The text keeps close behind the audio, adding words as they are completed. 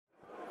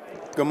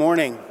Good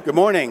morning. Good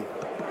morning.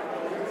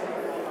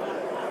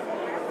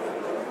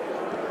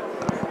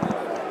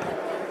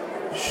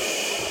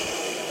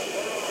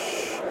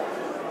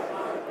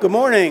 Good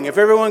morning. If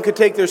everyone could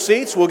take their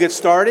seats, we'll get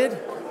started.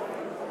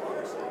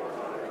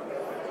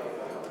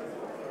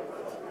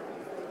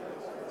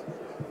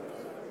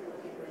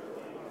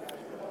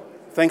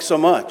 Thanks so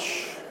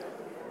much.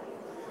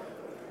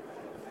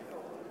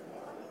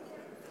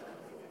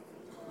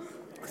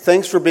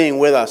 Thanks for being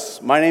with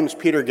us. My name is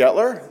Peter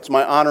Gettler. It's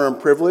my honor and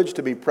privilege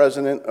to be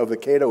president of the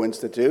Cato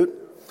Institute.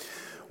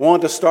 I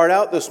wanted to start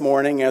out this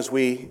morning, as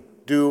we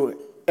do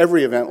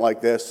every event like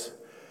this,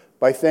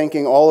 by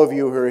thanking all of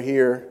you who are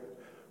here,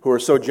 who are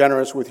so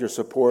generous with your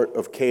support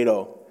of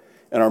Cato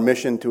and our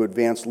mission to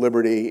advance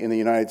liberty in the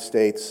United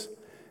States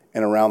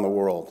and around the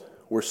world.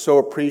 We're so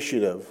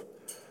appreciative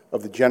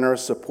of the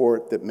generous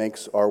support that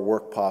makes our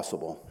work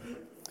possible.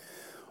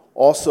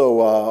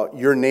 Also,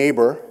 your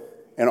neighbor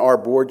and our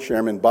board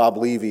chairman, Bob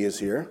Levy, is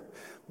here.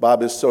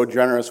 Bob is so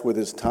generous with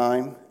his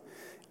time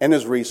and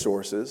his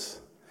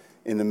resources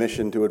in the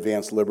mission to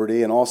advance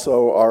liberty. And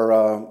also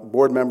our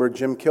board member,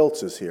 Jim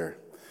Kiltz, is here,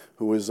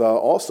 who is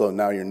also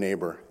now your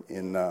neighbor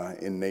in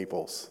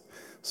Naples.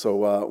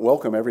 So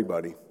welcome,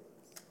 everybody.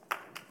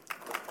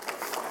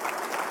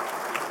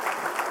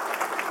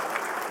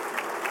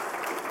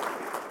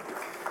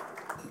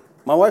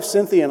 My wife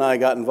Cynthia and I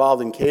got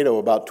involved in Cato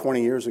about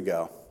 20 years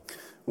ago,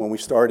 when we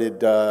started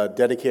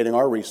dedicating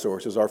our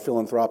resources, our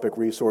philanthropic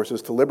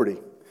resources, to liberty.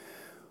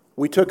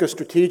 We took a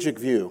strategic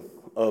view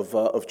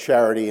of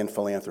charity and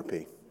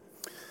philanthropy.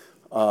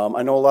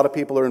 I know a lot of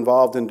people are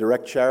involved in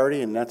direct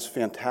charity, and that's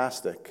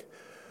fantastic.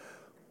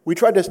 We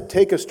tried to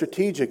take a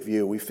strategic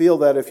view. We feel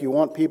that if you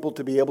want people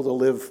to be able to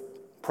live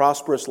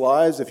prosperous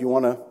lives, if you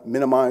want to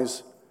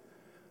minimize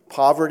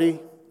poverty,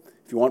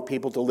 if you want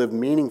people to live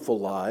meaningful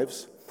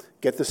lives,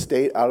 get the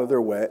state out of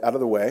the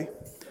way,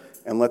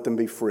 and let them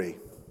be free.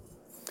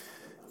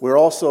 We're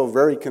also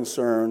very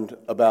concerned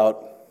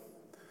about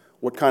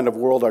what kind of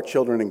world our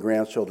children and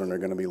grandchildren are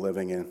going to be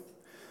living in.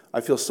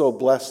 I feel so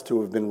blessed to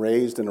have been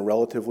raised in a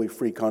relatively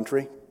free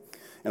country,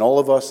 and all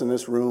of us in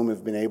this room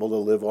have been able to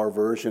live our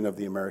version of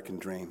the American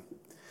dream.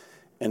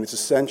 And it's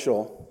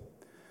essential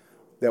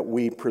that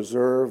we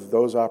preserve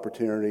those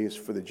opportunities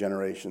for the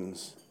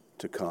generations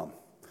to come,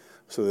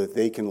 so that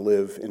they can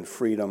live in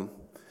freedom,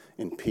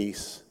 in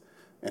peace,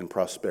 and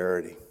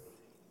prosperity.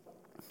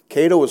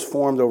 Cato was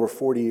formed over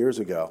 40 years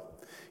ago,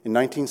 in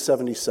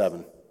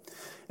 1977.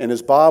 And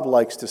as Bob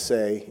likes to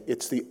say,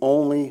 it's the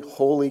only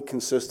wholly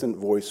consistent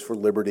voice for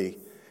liberty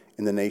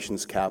in the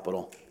nation's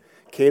capital.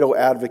 Cato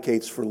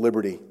advocates for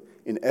liberty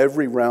in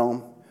every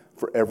realm,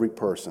 for every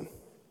person.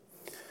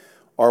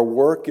 Our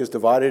work is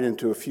divided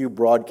into a few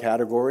broad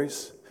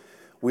categories.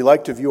 We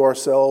like to view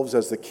ourselves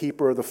as the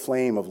keeper of the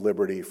flame of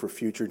liberty for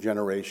future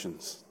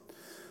generations.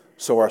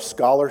 So our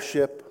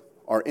scholarship,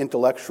 our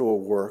intellectual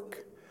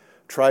work,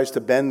 tries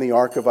to bend the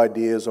arc of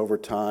ideas over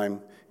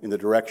time in the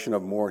direction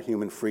of more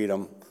human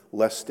freedom,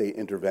 less state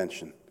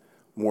intervention,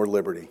 more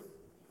liberty.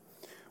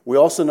 We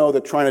also know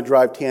that trying to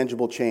drive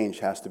tangible change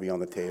has to be on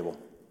the table.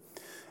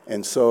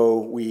 And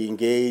so we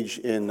engage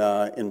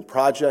in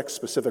projects,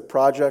 specific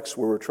projects,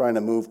 where we're trying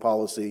to move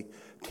policy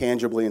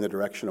tangibly in the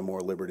direction of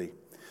more liberty.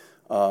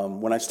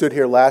 When I stood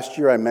here last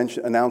year, I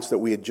announced that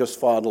we had just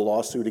filed a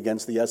lawsuit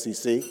against the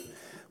SEC.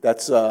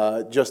 That's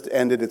just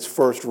ended its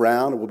first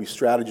round. We'll be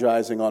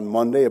strategizing on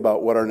Monday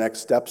about what our next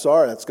steps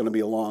are. That's going to be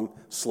a long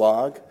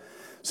slog.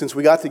 Since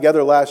we got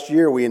together last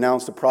year, we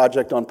announced a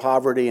project on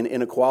poverty and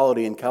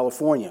inequality in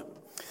California,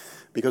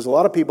 because a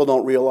lot of people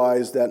don't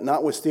realize that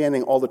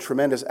notwithstanding all the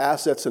tremendous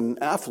assets and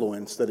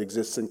affluence that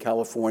exists in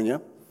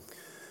California,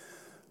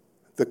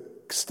 the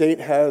state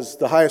has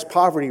the highest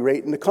poverty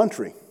rate in the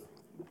country.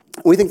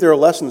 We think there are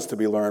lessons to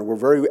be learned. We're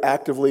very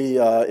actively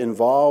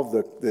involved.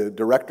 The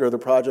director of the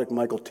project,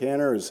 Michael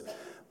Tanner, has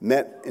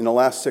met in the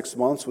last 6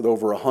 months with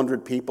over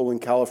 100 people in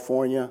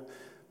California,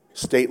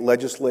 state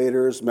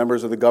legislators,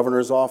 members of the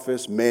governor's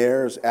office,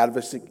 mayors,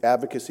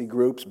 advocacy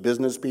groups,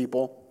 business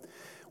people.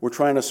 We're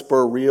trying to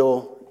spur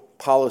real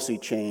policy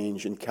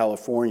change in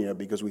California,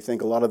 because we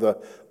think a lot of the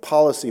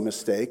policy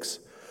mistakes,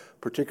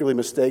 particularly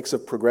mistakes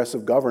of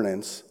progressive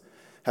governance,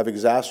 have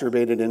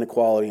exacerbated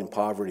inequality and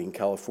poverty in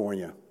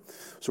California.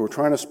 So we're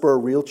trying to spur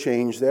real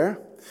change there.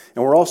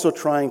 And we're also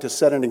trying to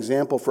set an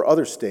example for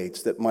other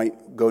states that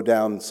might go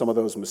down some of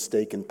those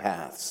mistaken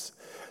paths,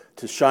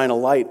 to shine a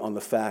light on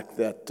the fact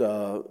that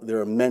there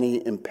are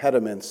many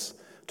impediments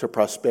to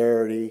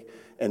prosperity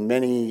and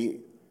many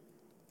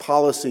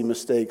policy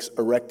mistakes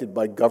erected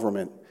by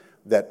government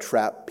that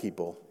trap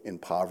people in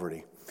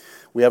poverty.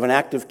 We have an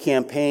active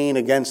campaign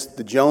against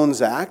the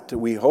Jones Act.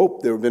 We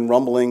hope, there have been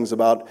rumblings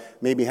about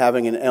maybe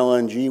having an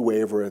LNG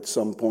waiver at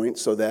some point,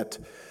 so that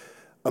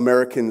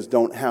Americans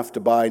don't have to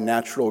buy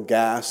natural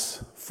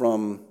gas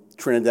from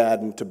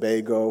Trinidad and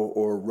Tobago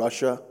or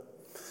Russia.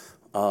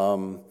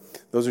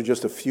 Those are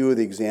just a few of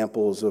the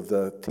examples of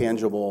the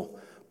tangible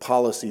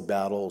policy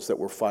battles that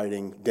we're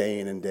fighting day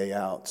in and day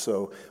out.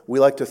 So we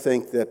like to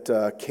think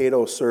that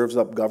Cato serves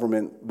up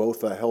government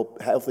both a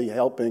healthy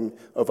helping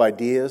of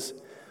ideas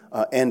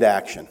and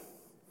action.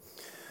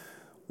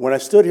 When I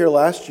stood here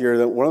last year,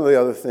 that one of the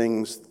other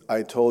things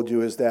I told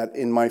you is that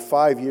in my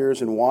 5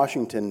 years in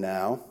Washington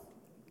now,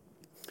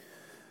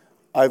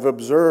 I've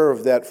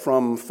observed that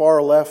from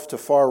far left to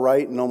far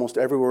right and almost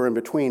everywhere in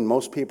between,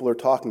 most people are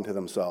talking to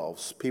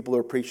themselves. People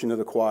are preaching to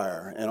the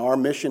choir. And our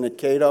mission at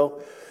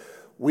Cato,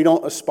 we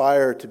don't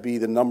aspire to be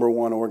the number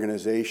one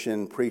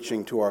organization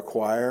preaching to our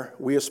choir.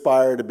 We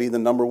aspire to be the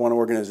number one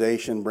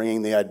organization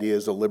bringing the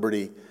ideas of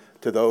liberty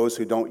to those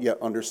who don't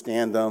yet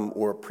understand them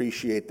or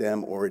appreciate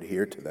them or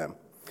adhere to them.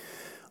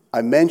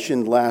 I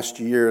mentioned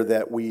last year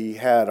that we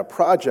had a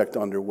project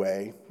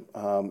underway.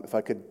 If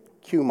I could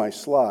cue my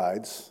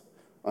slides.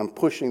 I'm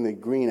pushing the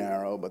green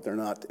arrow, but they're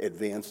not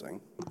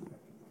advancing.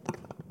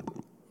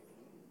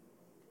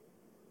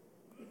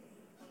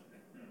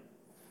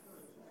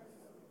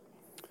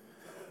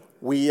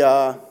 When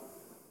I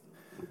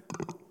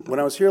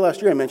was here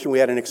last year, I mentioned we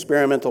had an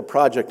experimental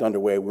project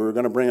underway. We were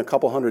going to bring a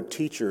couple hundred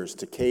teachers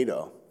to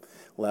Cato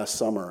last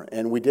summer,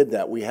 and we did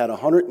that. We had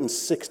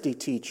 160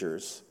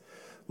 teachers,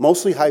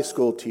 mostly high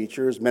school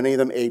teachers, many of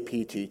them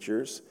AP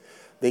teachers.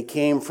 They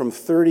came from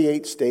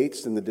 38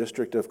 states in the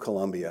District of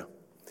Columbia.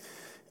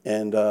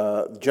 And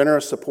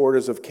generous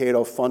supporters of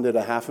Cato funded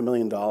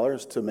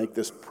 $500,000 to make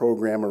this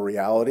program a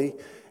reality,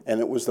 and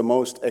it was the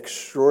most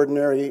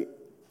extraordinary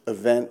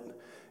event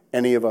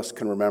any of us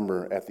can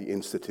remember at the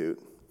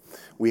Institute.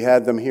 We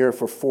had them here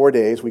for 4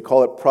 days. We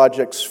call it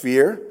Project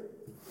Sphere.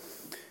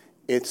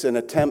 It's an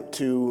attempt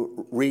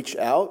to reach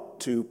out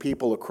to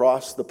people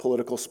across the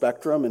political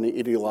spectrum and the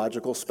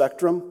ideological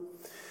spectrum.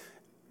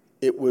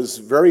 It was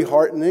very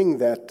heartening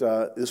that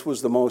this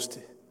was the most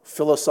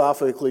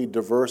philosophically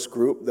diverse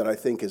group that I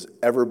think has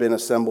ever been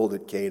assembled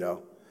at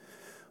Cato.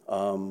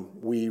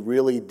 We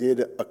really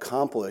did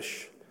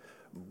accomplish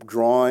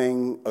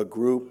drawing a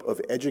group of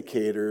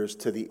educators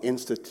to the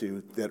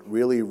Institute that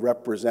really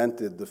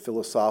represented the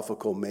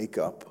philosophical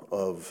makeup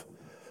of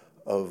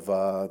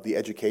the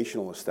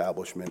educational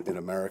establishment in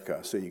America.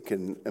 So you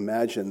can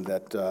imagine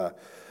that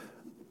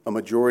a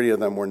majority of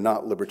them were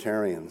not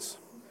libertarians.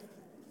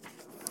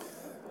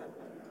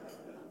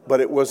 But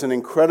it was an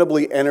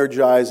incredibly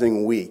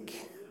energizing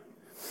week.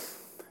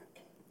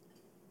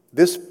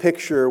 This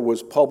picture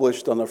was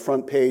published on the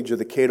front page of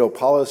the Cato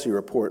Policy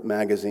Report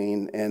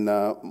magazine, and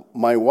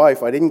my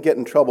wife, I didn't get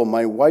in trouble,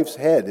 my wife's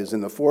head is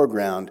in the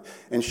foreground,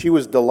 and she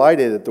was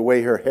delighted at the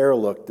way her hair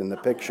looked in the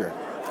picture.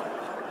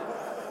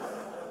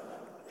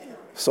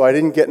 So I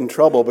didn't get in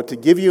trouble, but to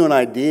give you an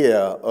idea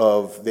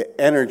of the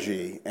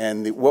energy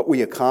and what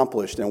we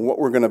accomplished and what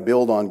we're going to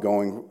build on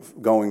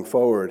going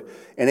forward,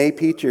 an AP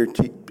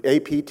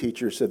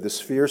teacher said the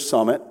Sphere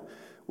Summit,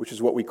 which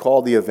is what we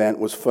call the event,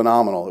 was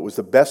phenomenal. It was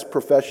the best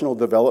professional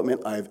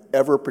development I've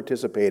ever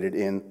participated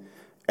in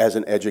as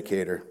an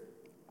educator.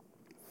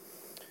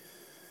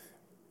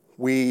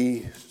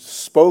 We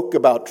spoke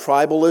about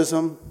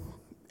tribalism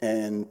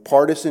and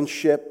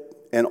partisanship,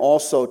 and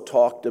also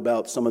talked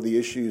about some of the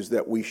issues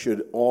that we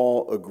should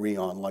all agree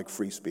on, like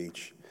free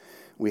speech.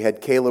 We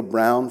had Caleb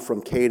Brown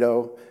from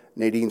Cato,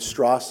 Nadine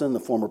Strawson, the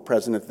former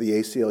president of the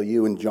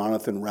ACLU, and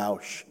Jonathan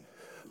Rausch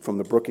from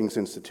the Brookings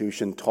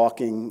Institution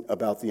talking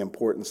about the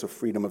importance of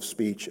freedom of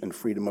speech and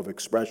freedom of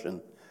expression,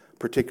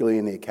 particularly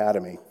in the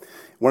academy.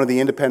 One of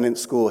the independent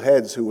school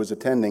heads who was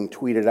attending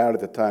tweeted out at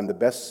the time, "The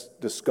best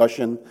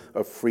discussion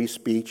of free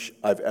speech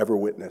I've ever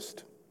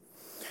witnessed."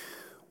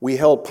 We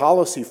held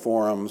policy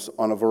forums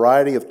on a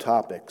variety of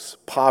topics: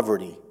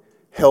 poverty,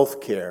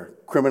 healthcare,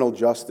 criminal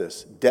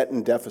justice, debt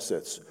and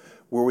deficits,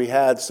 where we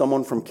had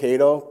someone from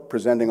Cato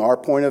presenting our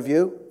point of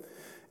view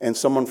and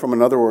someone from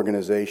another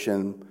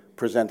organization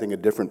presenting a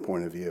different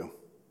point of view.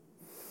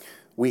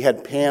 We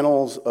had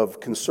panels of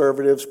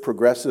conservatives,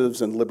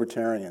 progressives, and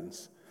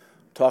libertarians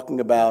talking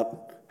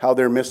about how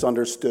they're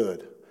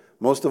misunderstood.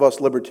 Most of us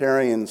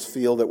libertarians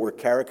feel that we're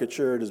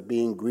caricatured as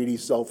being greedy,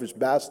 selfish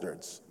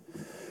bastards.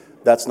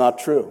 That's not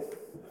true.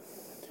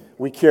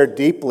 We care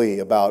deeply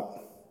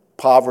about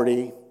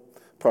poverty,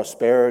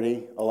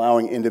 prosperity,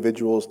 allowing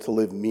individuals to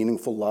live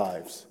meaningful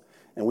lives.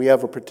 And we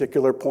have a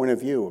particular point of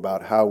view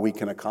about how we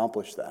can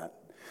accomplish that.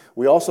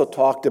 We also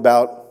talked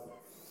about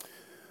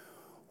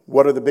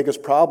what are the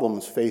biggest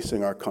problems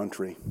facing our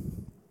country.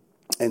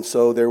 And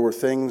so there were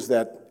things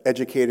that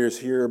educators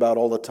hear about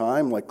all the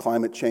time, like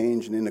climate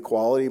change and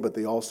inequality, but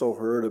they also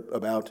heard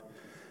about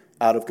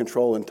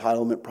out-of-control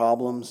entitlement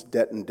problems,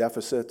 debt and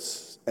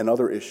deficits, and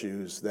other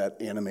issues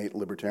that animate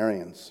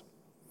libertarians.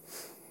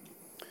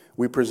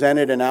 We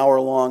presented an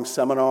hour-long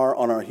seminar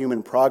on our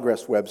Human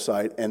Progress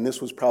website, and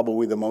this was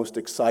probably the most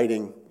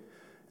exciting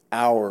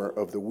hour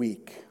of the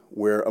week,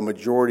 where a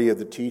majority of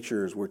the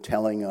teachers were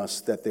telling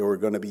us that they were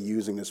going to be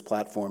using this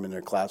platform in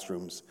their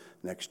classrooms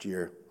next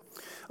year.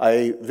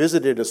 I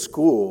visited a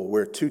school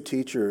where 2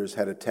 teachers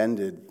had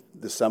attended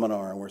the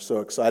seminar and were so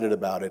excited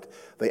about it,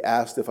 they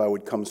asked if I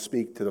would come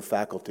speak to the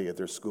faculty at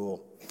their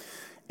school.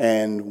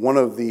 And one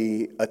of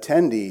the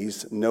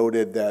attendees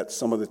noted that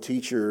some of the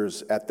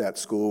teachers at that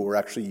school were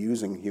actually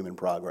using Human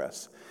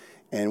Progress.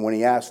 And when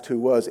he asked who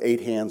was,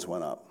 8 hands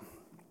went up.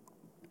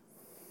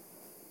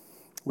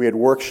 We had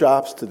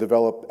workshops to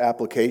develop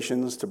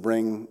applications to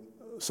bring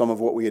some of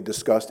what we had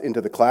discussed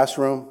into the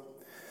classroom.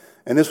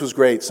 And this was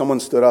great. Someone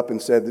stood up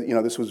and said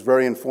that, this was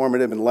very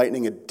informative,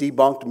 enlightening. It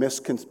debunked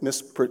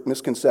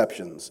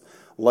misconceptions,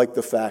 like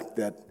the fact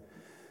that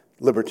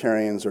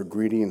libertarians are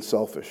greedy and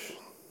selfish.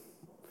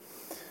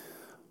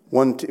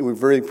 We're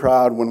very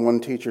proud when one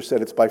teacher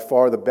said, "It's by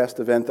far the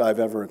best event I've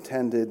ever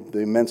attended.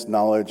 The immense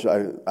knowledge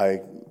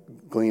I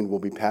gleaned will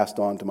be passed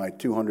on to my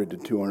 200 to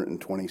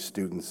 220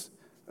 students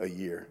a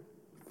year."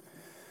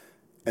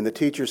 And the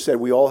teacher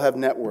said, "We all have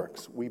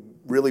networks. We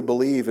really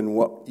believe in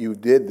what you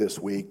did this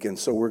week, and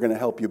so we're going to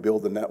help you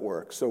build the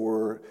network. So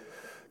we're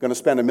going to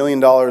spend $1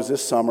 million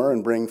this summer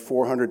and bring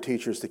 400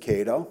 teachers to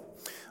Cato.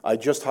 I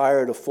just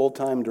hired a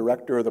full-time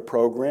director of the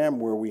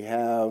program where we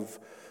have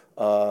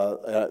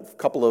a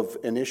couple of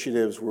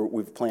initiatives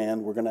we've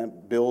planned. We're going to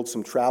build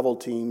some travel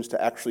teams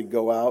to actually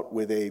go out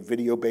with a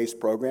video-based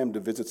program to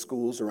visit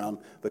schools around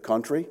the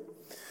country.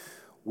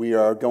 We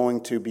are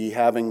going to be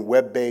having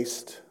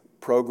web-based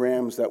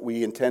programs that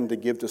we intend to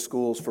give to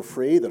schools for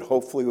free that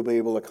hopefully will be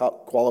able to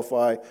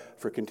qualify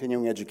for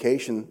continuing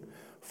education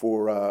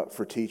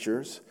for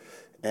teachers.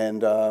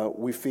 And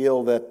we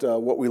feel that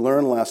what we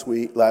learned last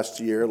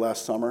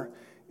summer,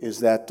 is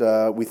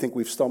that we think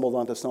we've stumbled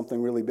onto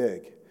something really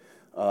big.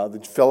 The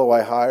fellow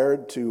I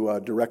hired to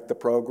direct the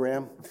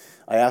program,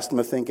 I asked him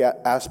to think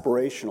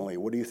aspirationally.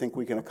 What do you think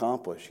we can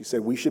accomplish? He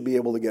said, we should be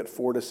able to get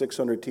 400 to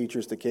 600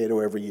 teachers to Cato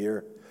every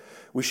year.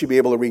 We should be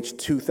able to reach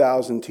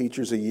 2,000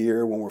 teachers a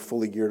year when we're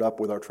fully geared up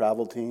with our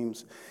travel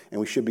teams, and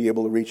we should be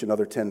able to reach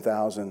another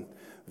 10,000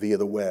 via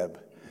the web.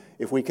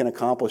 If we can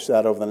accomplish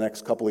that over the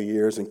next couple of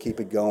years and keep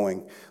it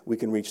going, we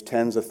can reach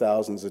tens of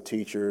thousands of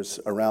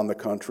teachers around the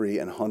country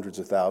and hundreds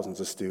of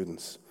thousands of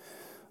students.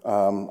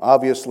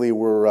 Obviously,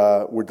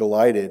 we're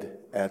delighted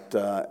at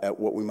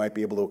what we might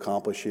be able to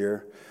accomplish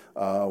here.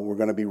 We're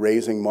going to be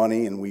raising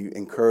money, and we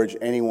encourage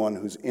anyone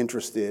who's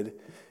interested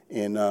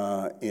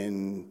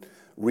in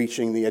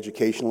reaching the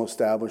educational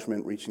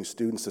establishment, reaching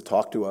students, to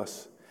talk to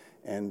us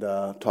and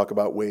talk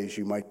about ways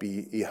you might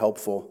be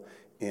helpful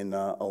in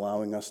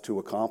allowing us to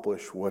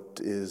accomplish what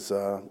is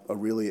a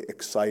really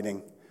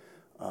exciting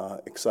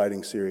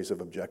series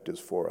of objectives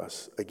for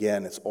us.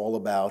 Again, it's all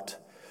about,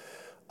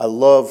 I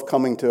love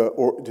coming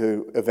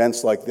to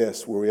events like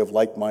this where we have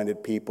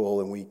like-minded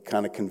people and we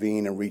kind of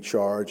convene and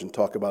recharge and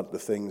talk about the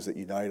things that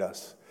unite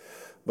us.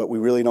 But we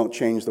really don't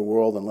change the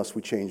world unless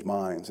we change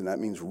minds, and that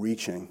means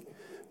reaching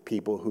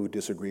people who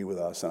disagree with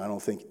us. And I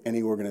don't think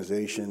any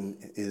organization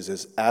is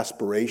as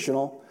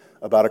aspirational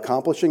about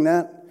accomplishing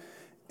that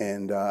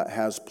and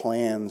has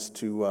plans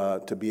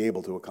to be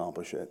able to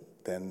accomplish it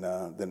than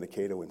the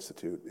Cato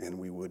Institute. And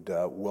we would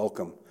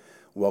welcome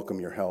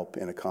your help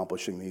in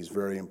accomplishing these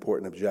very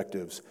important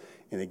objectives.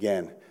 And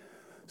again,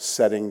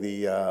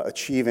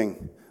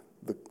 achieving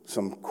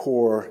some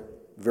core,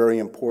 very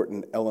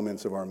important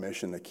elements of our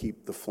mission to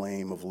keep the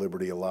flame of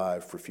liberty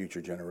alive for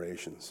future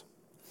generations.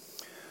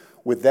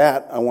 With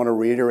that, I want to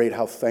reiterate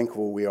how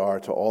thankful we are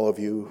to all of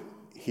you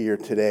here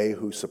today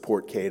who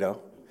support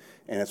Cato.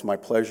 And it's my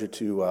pleasure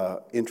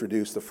to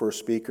introduce the first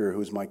speaker,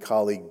 who's my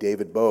colleague,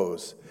 David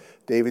Bose.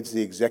 David's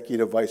the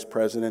Executive Vice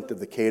President of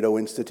the Cato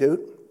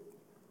Institute.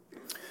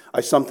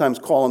 I sometimes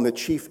call him the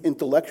Chief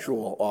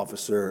Intellectual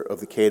Officer of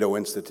the Cato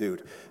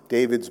Institute.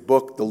 David's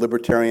book, The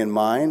Libertarian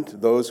Mind,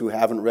 those who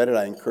haven't read it,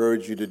 I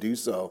encourage you to do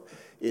so.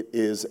 It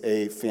is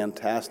a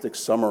fantastic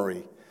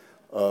summary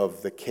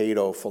of the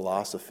Cato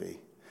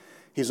philosophy.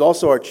 He's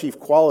also our Chief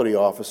Quality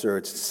Officer.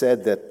 It's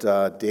said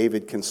that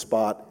David can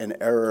spot an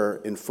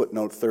error in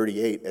footnote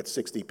 38 at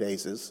 60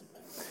 paces,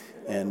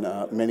 and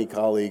many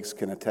colleagues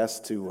can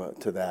attest to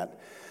that.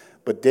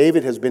 But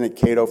David has been at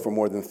Cato for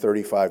more than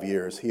 35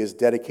 years. He has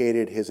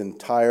dedicated his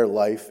entire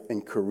life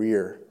and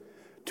career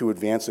to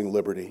advancing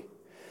liberty,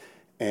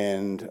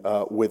 and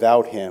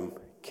without him,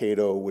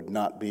 Cato would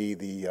not be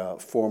the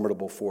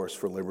formidable force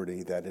for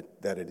liberty that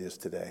it is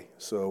today.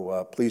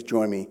 So please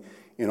join me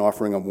in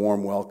offering a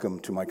warm welcome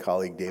to my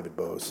colleague, David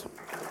Bose.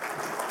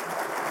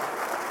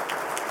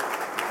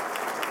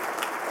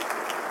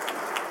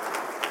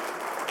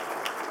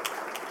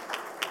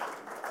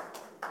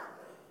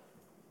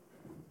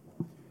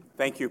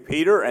 Thank you,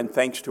 Peter, and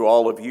thanks to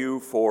all of you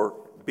for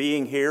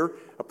being here.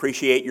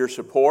 Appreciate your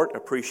support,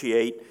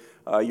 appreciate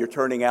your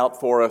turning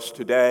out for us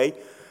today.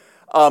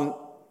 Do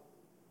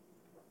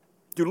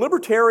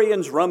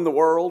libertarians run the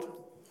world?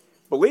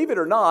 Believe it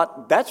or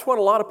not, that's what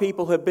a lot of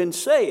people have been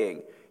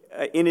saying.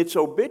 In its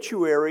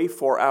obituary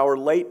for our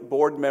late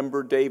board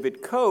member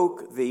David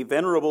Koch, the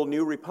venerable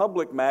New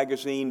Republic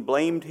magazine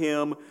blamed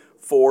him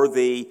for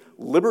the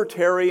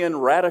libertarian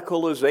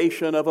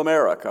radicalization of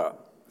America.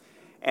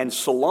 And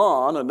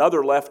Salon,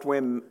 another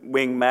left-wing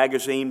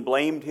magazine,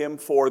 blamed him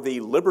for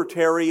the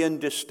libertarian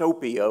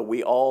dystopia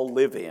we all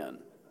live in.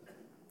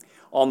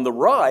 On the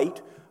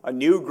right, a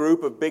new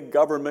group of big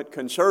government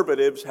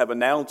conservatives have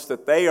announced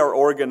that they are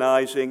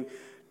organizing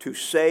to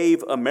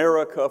save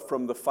America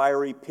from the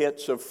fiery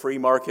pits of free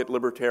market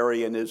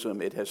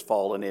libertarianism it has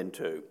fallen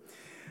into.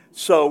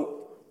 So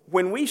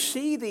when we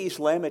see these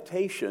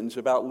lamentations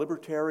about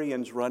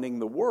libertarians running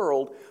the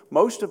world,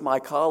 most of my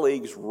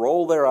colleagues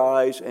roll their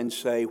eyes and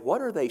say,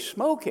 what are they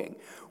smoking?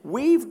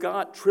 We've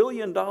got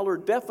trillion-dollar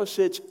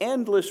deficits,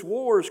 endless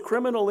wars,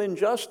 criminal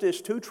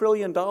injustice, $2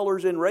 trillion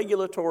in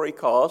regulatory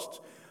costs.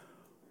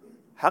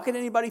 How can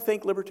anybody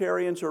think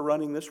libertarians are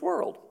running this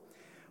world?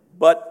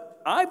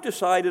 But I've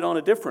decided on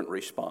a different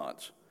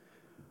response.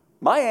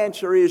 My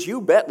answer is,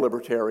 you bet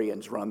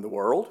libertarians run the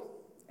world.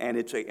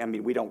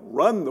 And we don't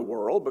run the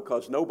world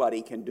because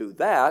nobody can do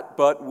that,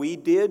 but we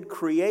did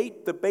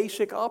create the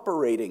basic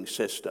operating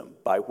system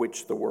by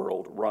which the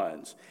world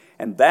runs.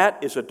 And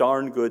that is a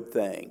darn good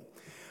thing.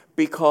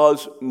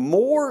 Because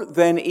more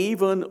than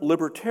even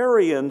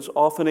libertarians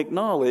often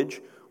acknowledge,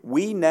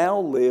 we now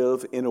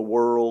live in a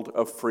world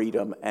of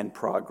freedom and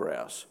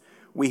progress.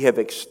 We have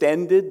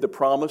extended the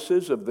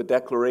promises of the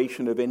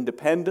Declaration of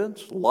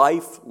Independence,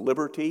 life,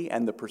 liberty,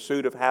 and the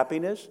pursuit of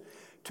happiness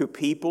to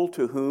people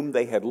to whom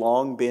they had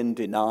long been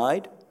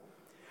denied.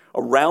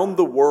 Around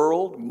the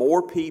world,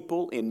 more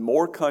people in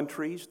more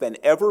countries than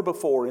ever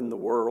before in the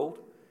world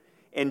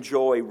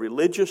enjoy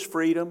religious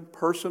freedom,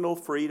 personal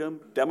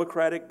freedom,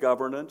 democratic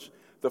governance,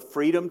 the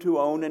freedom to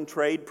own and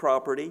trade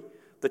property,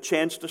 the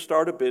chance to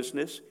start a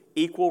business,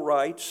 equal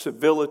rights,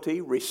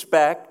 civility,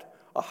 respect,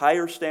 a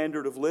higher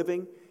standard of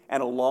living,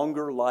 and a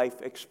longer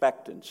life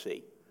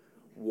expectancy.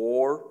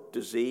 War,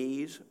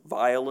 disease,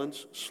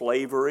 violence,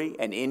 slavery,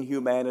 and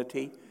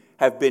inhumanity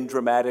have been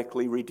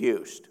dramatically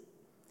reduced.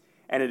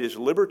 And it is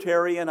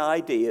libertarian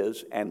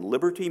ideas and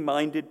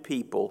liberty-minded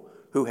people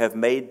who have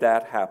made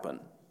that happen.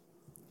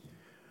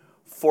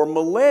 For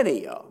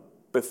millennia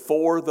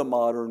before the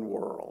modern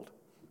world,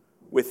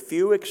 with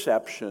few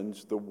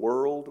exceptions, the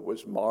world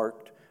was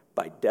marked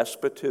by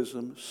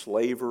despotism,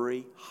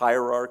 slavery,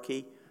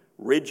 hierarchy,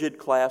 rigid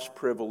class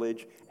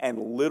privilege, and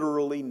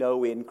literally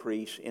no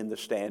increase in the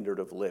standard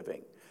of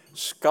living.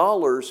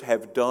 Scholars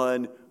have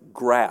done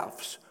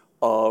graphs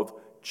of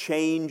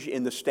change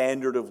in the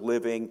standard of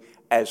living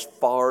as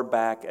far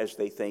back as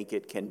they think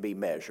it can be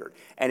measured.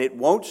 And it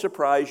won't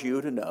surprise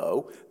you to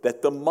know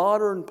that the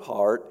modern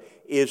part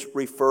is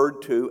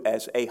referred to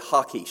as a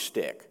hockey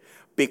stick,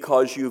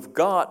 because you've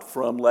got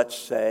from, let's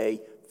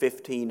say,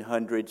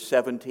 1500,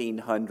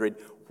 1700,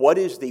 what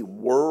is the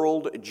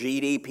world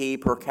GDP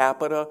per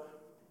capita?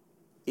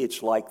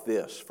 It's like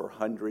this for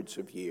hundreds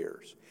of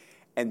years.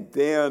 And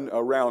then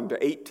around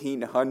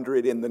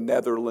 1800 in the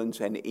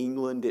Netherlands and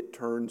England, it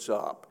turns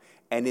up.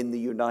 And in the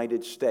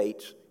United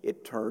States,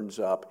 it turns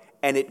up.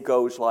 And it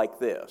goes like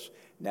this.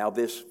 Now,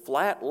 this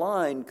flat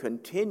line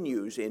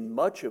continues in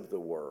much of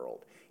the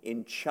world.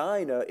 In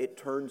China, it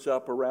turns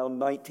up around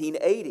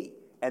 1980,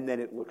 and then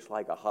it looks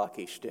like a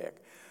hockey stick.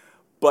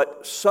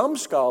 But some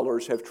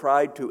scholars have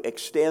tried to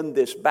extend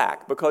this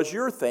back, because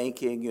you're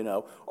thinking,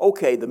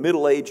 okay, the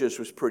Middle Ages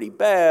was pretty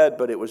bad,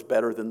 but it was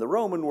better than the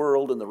Roman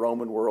world, and the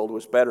Roman world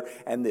was better.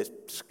 And the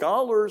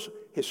scholars,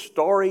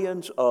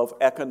 historians of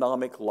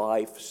economic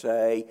life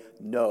say,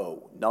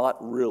 no, not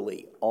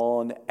really.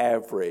 On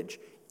average,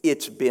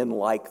 it's been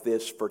like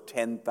this for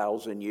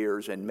 10,000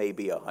 years and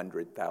maybe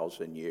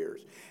 100,000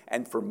 years.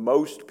 And for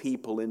most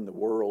people in the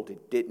world,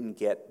 it didn't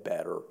get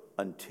better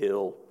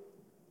until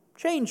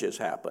changes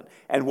happen.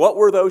 And what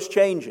were those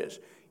changes?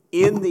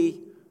 In the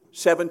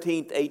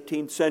 17th,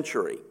 18th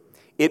century,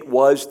 it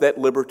was that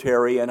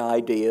libertarian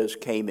ideas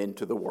came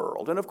into the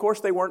world. And of course,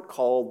 they weren't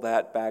called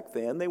that back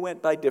then. They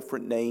went by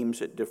different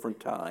names at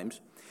different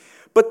times.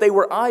 But they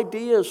were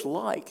ideas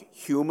like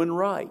human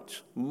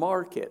rights,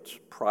 markets,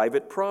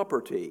 private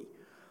property,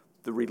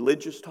 the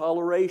religious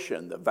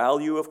toleration, the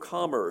value of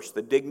commerce,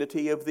 the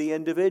dignity of the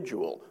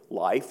individual,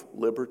 life,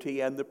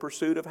 liberty, and the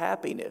pursuit of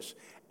happiness,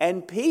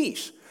 and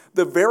peace.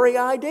 The very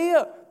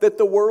idea that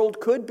the world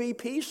could be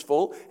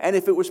peaceful, and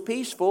if it was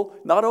peaceful,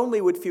 not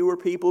only would fewer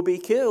people be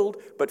killed,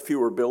 but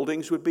fewer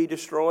buildings would be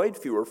destroyed,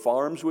 fewer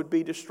farms would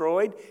be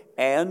destroyed,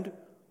 and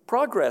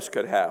progress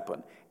could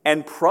happen.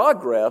 And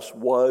progress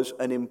was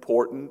an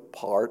important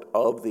part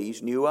of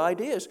these new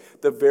ideas,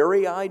 the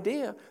very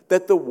idea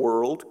that the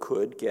world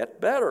could get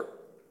better.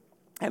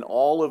 And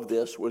all of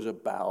this was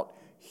about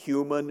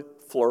human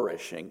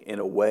flourishing in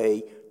a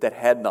way that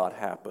had not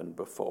happened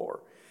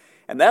before.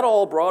 And that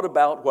all brought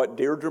about what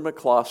Deirdre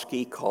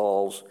McCloskey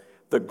calls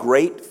the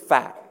great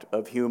fact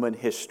of human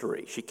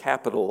history. She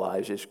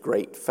capitalizes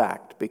great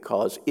fact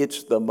because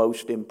it's the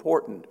most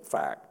important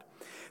fact.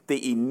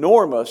 The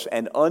enormous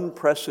and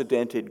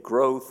unprecedented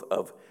growth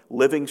of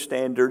living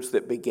standards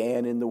that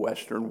began in the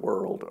Western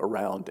world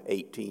around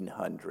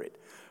 1800.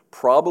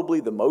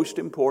 Probably the most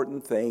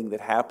important thing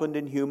that happened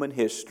in human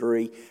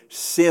history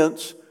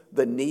since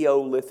the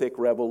Neolithic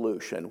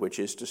Revolution, which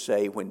is to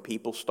say when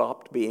people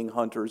stopped being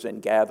hunters and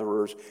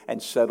gatherers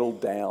and settled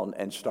down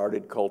and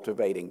started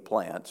cultivating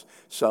plants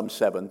some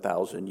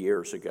 7,000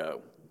 years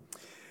ago.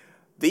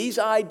 These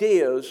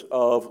ideas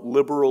of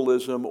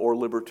liberalism or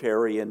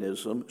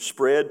libertarianism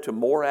spread to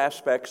more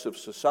aspects of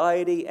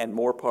society and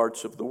more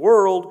parts of the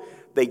world.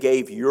 They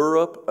gave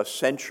Europe a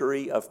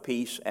century of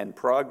peace and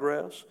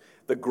progress.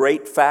 The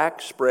great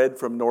facts spread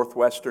from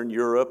northwestern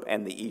Europe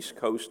and the east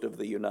coast of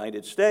the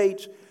United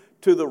States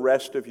to the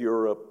rest of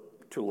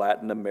Europe, to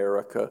Latin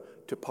America,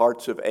 to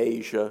parts of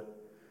Asia.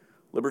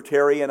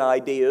 Libertarian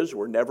ideas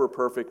were never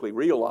perfectly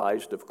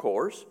realized, of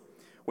course.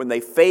 When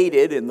they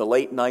faded in the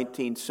late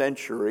 19th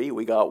century,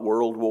 we got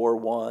World War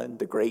I,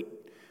 the Great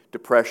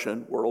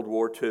Depression, World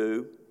War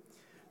II.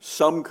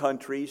 Some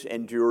countries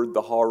endured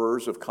the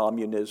horrors of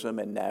communism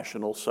and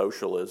National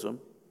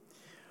Socialism.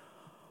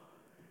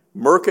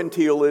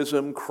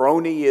 Mercantilism,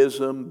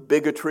 cronyism,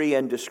 bigotry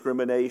and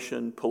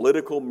discrimination,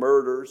 political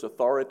murders,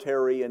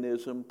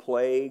 authoritarianism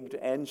plagued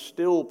and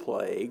still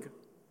plague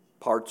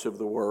parts of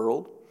the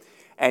world.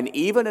 And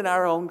even in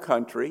our own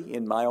country,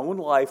 in my own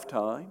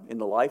lifetime, in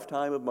the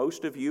lifetime of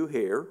most of you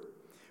here,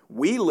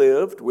 we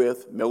lived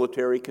with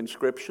military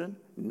conscription,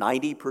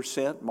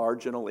 90%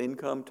 marginal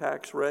income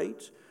tax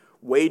rates,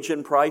 wage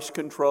and price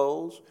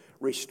controls,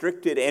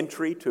 restricted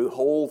entry to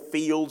whole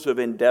fields of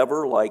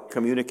endeavor like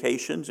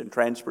communications and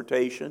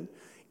transportation,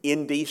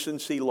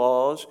 indecency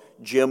laws,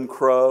 Jim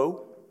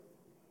Crow.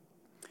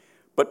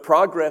 But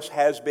progress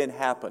has been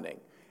happening.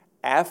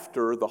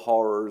 After the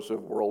horrors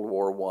of World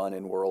War I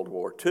and World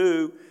War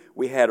II,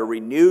 we had a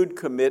renewed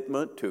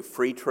commitment to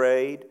free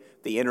trade,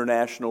 the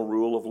international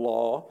rule of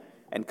law,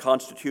 and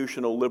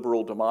constitutional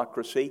liberal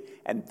democracy,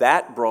 and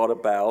that brought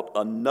about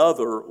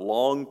another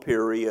long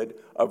period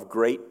of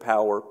great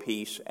power,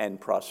 peace, and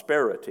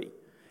prosperity.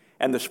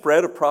 And the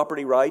spread of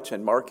property rights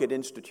and market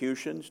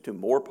institutions to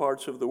more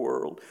parts of the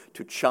world,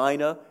 to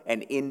China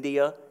and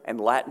India and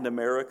Latin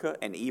America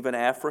and even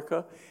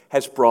Africa,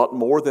 has brought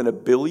more than 1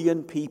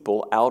 billion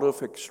people out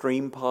of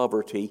extreme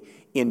poverty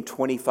in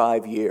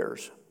 25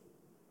 years.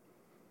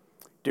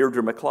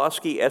 Deirdre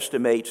McCloskey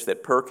estimates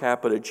that per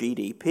capita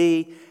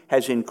GDP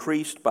has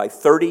increased by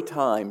 30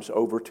 times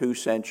over 2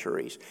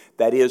 centuries.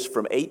 That is,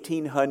 from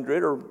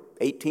 1800 or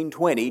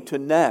 1820 to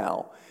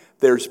now,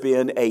 there's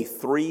been a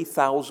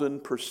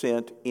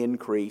 3,000%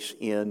 increase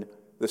in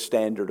the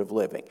standard of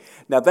living.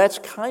 Now, that's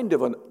kind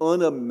of an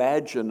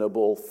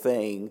unimaginable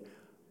thing.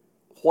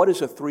 What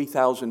is a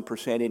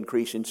 3,000%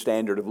 increase in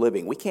standard of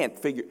living? We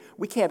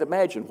can't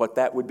imagine what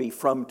that would be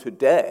from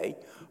today,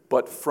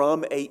 but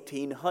from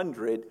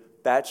 1800,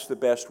 that's the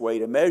best way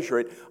to measure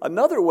it.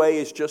 Another way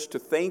is just to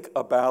think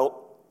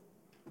about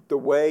the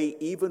way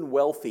even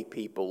wealthy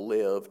people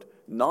lived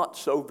not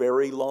so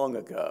very long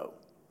ago.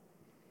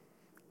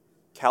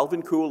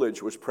 Calvin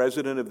Coolidge was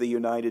president of the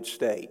United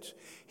States.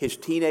 His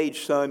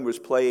teenage son was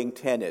playing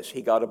tennis.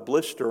 He got a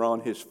blister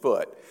on his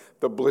foot.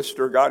 The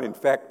blister got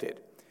infected.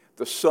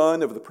 The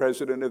son of the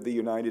president of the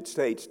United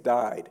States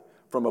died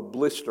from a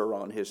blister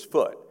on his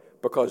foot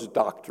because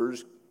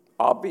doctors,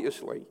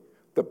 obviously,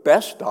 the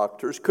best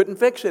doctors, couldn't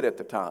fix it at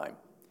the time.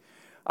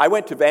 I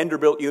went to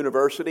Vanderbilt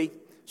University,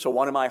 so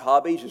one of my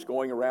hobbies is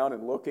going around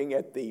and looking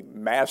at the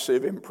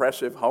massive,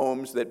 impressive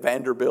homes that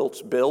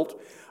Vanderbilt's built.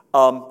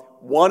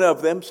 One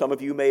of them, some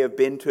of you may have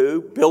been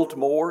to,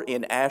 Biltmore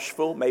in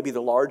Asheville, maybe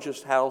the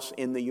largest house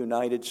in the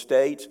United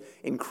States.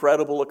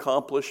 Incredible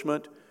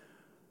accomplishment.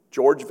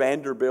 George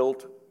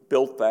Vanderbilt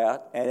built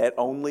that, and at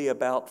only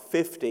about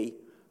 50,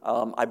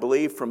 I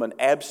believe from an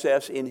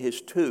abscess in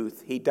his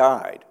tooth, he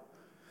died.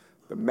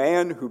 The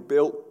man who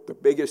built the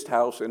biggest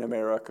house in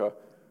America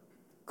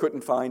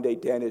couldn't find a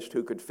dentist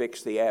who could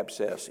fix the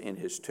abscess in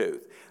his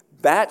tooth.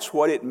 That's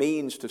what it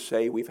means to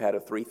say we've had a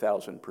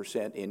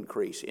 3,000%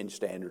 increase in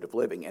standard of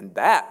living, and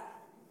that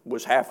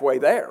was halfway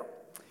there.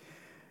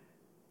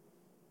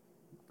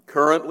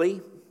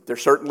 Currently, there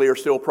certainly are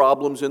still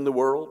problems in the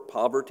world.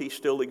 Poverty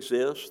still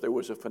exists. There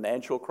was a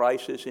financial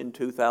crisis in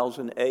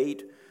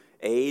 2008,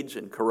 AIDS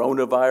and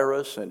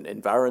coronavirus and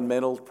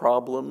environmental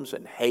problems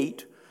and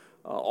hate.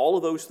 All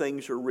of those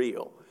things are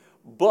real.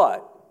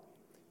 But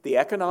the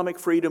Economic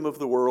Freedom of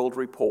the World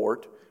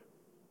report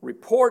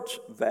reports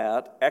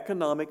that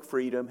economic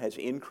freedom has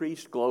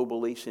increased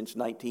globally since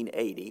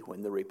 1980,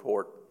 when the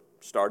report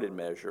started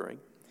measuring.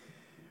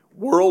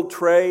 World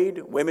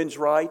trade, women's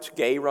rights,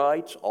 gay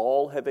rights,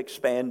 all have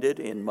expanded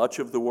in much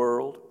of the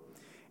world.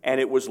 And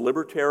it was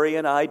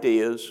libertarian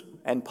ideas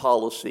and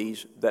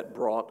policies that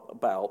brought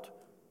about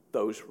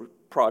those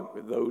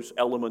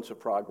elements of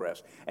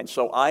progress. And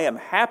so I am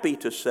happy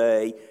to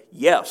say,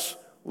 yes,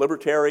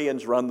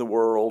 libertarians run the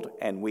world,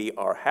 and we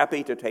are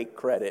happy to take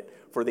credit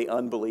for the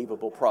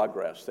unbelievable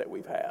progress that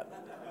we've had.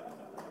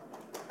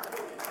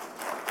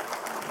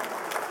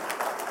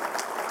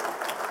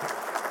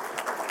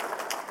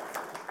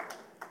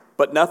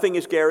 But nothing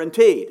is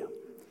guaranteed.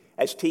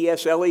 As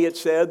T.S. Eliot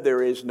said,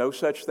 there is no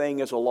such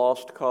thing as a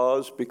lost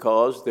cause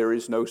because there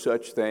is no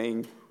such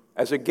thing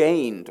as a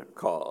gained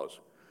cause.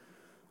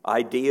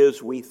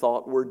 Ideas we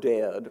thought were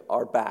dead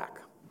are back.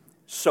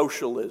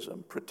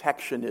 Socialism,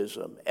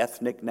 protectionism,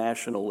 ethnic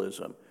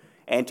nationalism,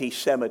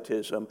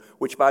 anti-Semitism,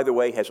 which, by the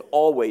way, has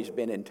always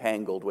been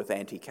entangled with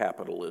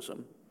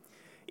anti-capitalism,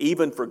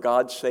 even for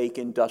God's sake,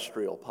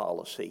 industrial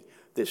policy.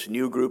 This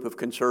new group of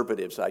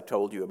conservatives I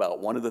told you about,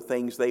 one of the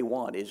things they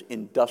want is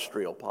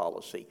industrial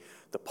policy.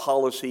 The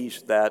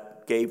policies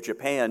that gave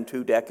Japan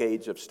 2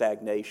 decades of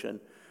stagnation,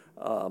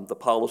 the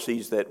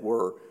policies that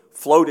were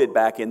floated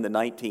back in the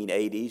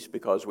 1980s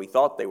because we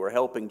thought they were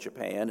helping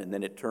Japan, and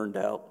then it turned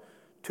out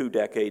 2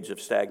 decades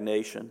of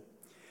stagnation.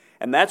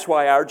 And that's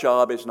why our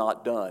job is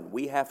not done.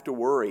 We have to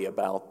worry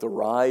about the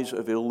rise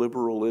of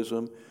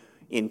illiberalism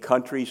in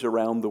countries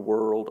around the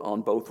world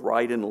on both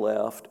right and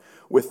left,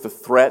 with the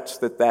threats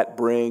that that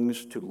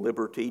brings to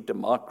liberty,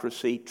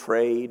 democracy,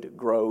 trade,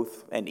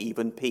 growth, and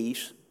even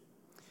peace.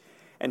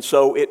 And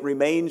so it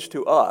remains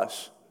to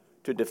us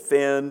to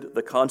defend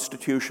the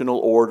constitutional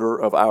order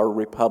of our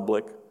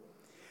republic,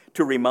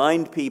 to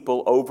remind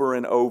people over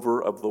and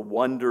over of the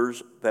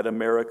wonders that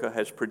America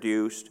has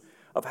produced,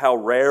 of how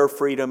rare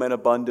freedom and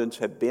abundance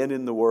have been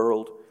in the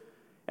world,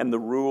 and the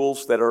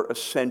rules that are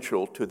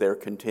essential to their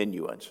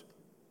continuance.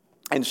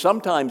 And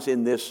sometimes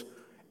in this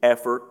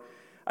effort,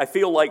 I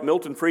feel like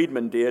Milton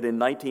Friedman did in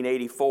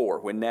 1984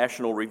 when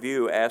National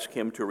Review asked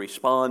him to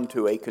respond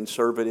to a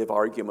conservative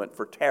argument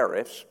for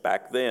tariffs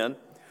back then.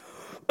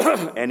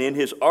 And in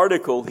his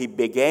article, he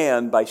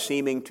began by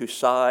seeming to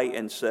sigh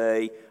and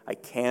say, "I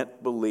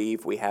can't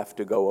believe we have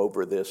to go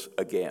over this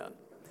again."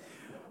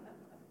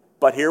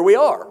 But here we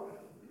are.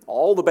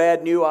 All the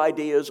bad new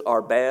ideas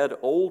are bad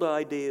old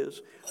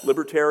ideas.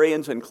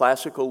 Libertarians and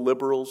classical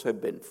liberals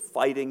have been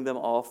fighting them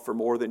off for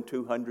more than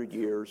 200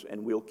 years,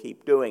 and we'll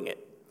keep doing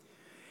it.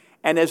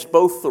 And as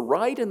both the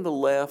right and the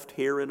left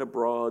here and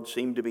abroad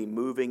seem to be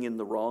moving in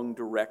the wrong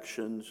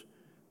directions,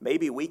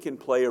 maybe we can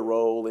play a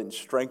role in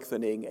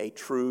strengthening a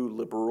true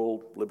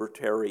liberal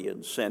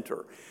libertarian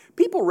center.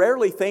 People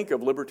rarely think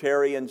of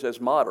libertarians as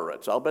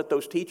moderates. I'll bet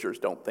those teachers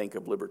don't think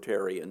of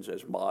libertarians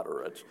as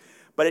moderates.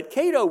 But at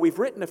Cato, we've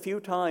written a few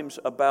times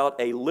about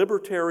a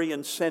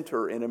libertarian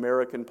center in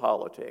American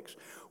politics,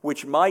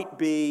 which might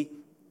be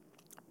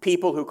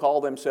people who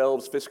call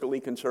themselves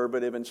fiscally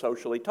conservative and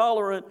socially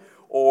tolerant,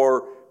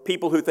 or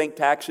people who think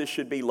taxes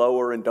should be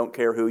lower and don't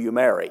care who you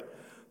marry.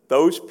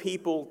 Those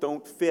people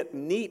don't fit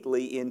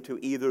neatly into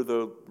either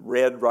the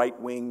red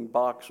right-wing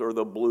box or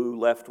the blue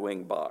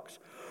left-wing box.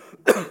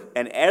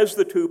 And as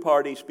the two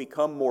parties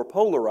become more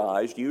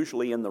polarized,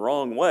 usually in the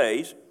wrong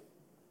ways,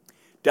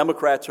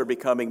 Democrats are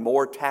becoming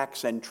more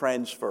tax and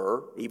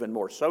transfer, even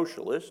more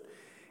socialist,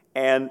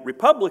 and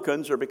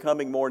Republicans are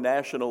becoming more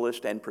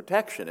nationalist and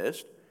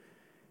protectionist.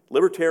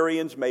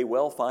 Libertarians may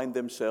well find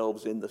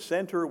themselves in the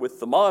center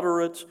with the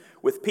moderates,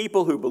 with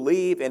people who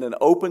believe in an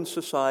open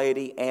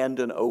society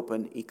and an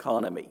open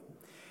economy.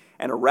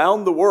 And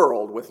around the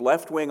world, with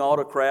left-wing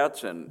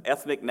autocrats and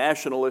ethnic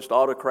nationalist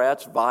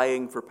autocrats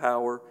vying for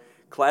power,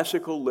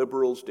 classical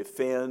liberals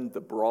defend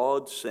the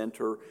broad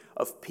center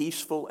of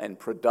peaceful and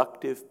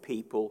productive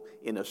people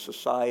in a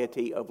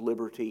society of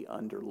liberty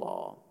under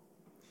law.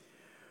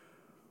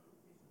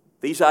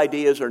 These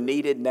ideas are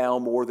needed now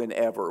more than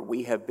ever.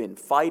 We have been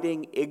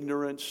fighting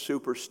ignorance,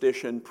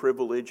 superstition,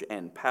 privilege,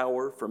 and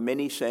power for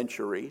many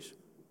centuries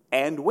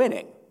and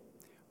winning.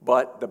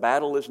 But the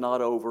battle is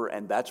not over,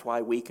 and that's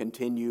why we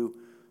continue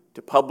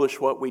to publish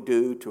what we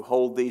do, to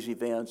hold these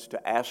events,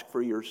 to ask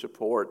for your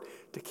support,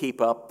 to keep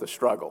up the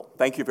struggle.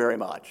 Thank you very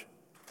much.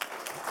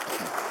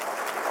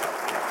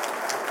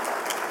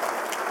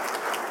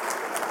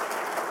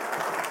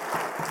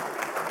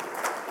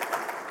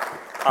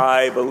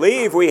 I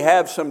believe we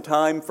have some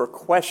time for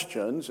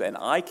questions, and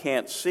I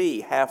can't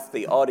see half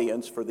the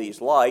audience for these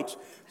lights,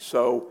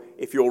 so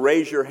if you'll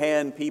raise your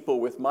hand, people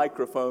with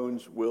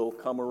microphones will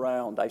come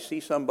around. I see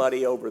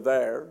somebody over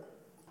there.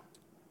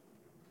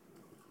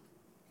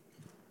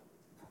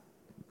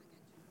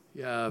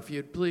 Yeah, if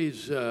you'd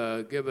please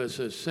give us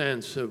a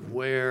sense of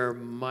where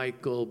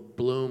Michael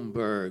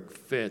Bloomberg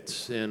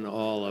fits in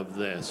all of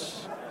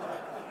this.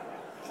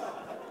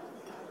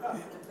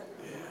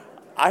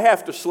 I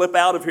have to slip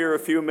out of here a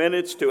few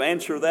minutes to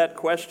answer that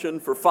question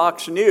for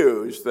Fox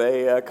News.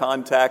 They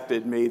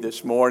contacted me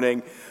this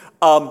morning.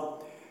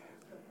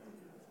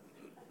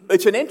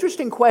 It's an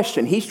interesting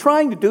question. He's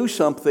trying to do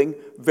something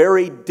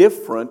very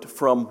different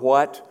from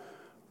what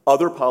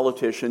other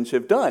politicians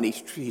have done.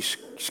 He's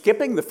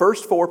skipping the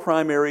first 4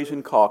 primaries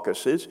and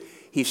caucuses.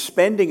 He's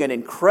spending an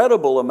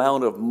incredible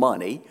amount of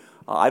money.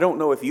 I don't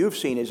know if you've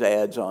seen his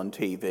ads on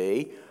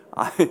TV.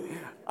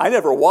 I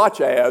never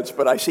watch ads,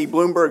 but I see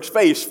Bloomberg's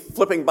face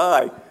flipping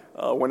by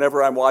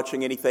whenever I'm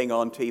watching anything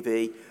on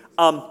TV.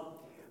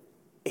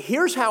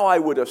 Here's how I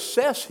would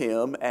assess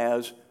him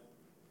as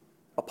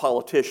a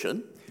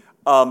politician.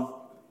 I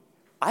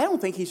don't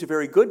think he's a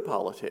very good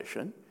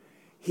politician.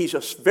 He's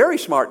a very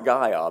smart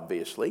guy,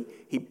 obviously.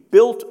 He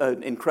built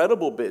an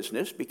incredible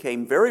business,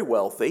 became very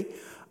wealthy.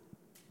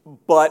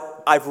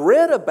 But I've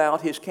read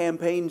about his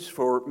campaigns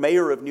for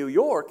mayor of New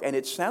York, and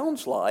it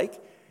sounds like he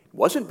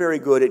wasn't very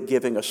good at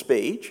giving a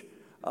speech.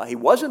 He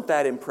wasn't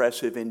that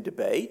impressive in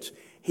debates.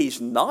 He's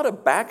not a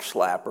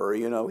backslapper,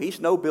 you know. He's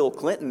no Bill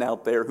Clinton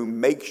out there who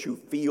makes you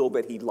feel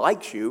that he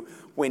likes you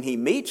when he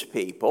meets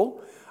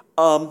people.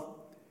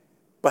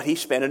 But he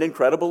spent an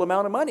incredible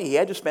amount of money. He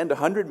had to spend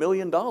 $100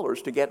 million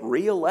to get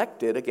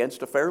reelected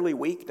against a fairly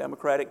weak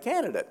Democratic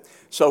candidate.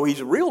 So he's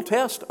a real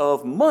test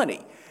of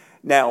money.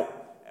 Now,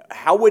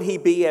 how would he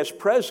be as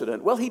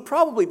president? Well, he'd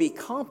probably be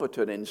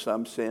competent in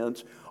some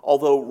sense,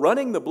 although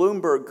running the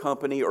Bloomberg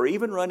Company or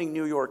even running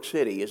New York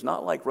City is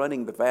not like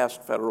running the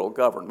vast federal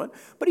government,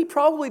 but he'd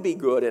probably be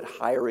good at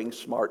hiring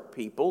smart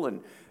people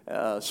and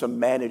some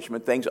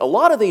management things. A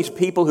lot of these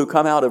people who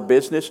come out of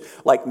business,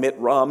 like Mitt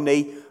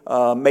Romney,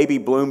 maybe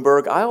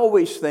Bloomberg, I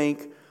always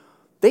think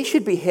they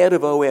should be head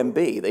of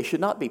OMB. They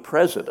should not be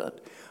president.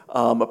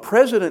 A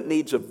president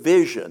needs a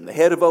vision. The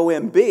head of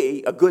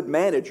OMB, a good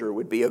manager,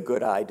 would be a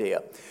good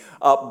idea.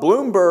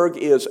 Bloomberg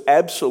is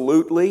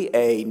absolutely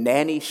a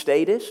nanny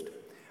statist.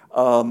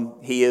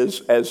 He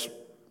is, as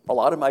a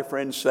lot of my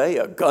friends say,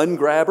 a gun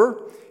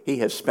grabber. He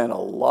has spent a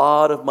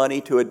lot of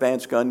money to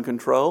advance gun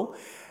control.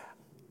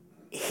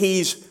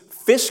 He's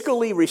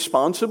fiscally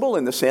responsible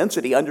in the sense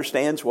that he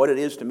understands what it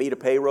is to meet a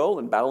payroll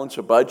and balance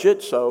a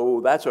budget,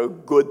 so that's a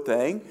good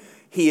thing.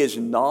 He is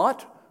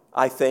not,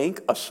 I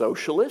think, a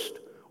socialist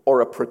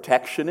or a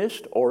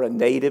protectionist or a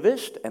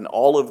nativist, and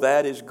all of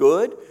that is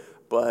good,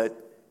 but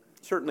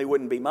certainly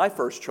wouldn't be my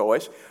first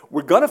choice.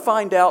 We're going to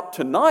find out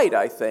tonight,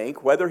 I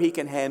think, whether he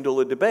can handle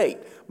a debate.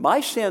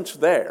 My sense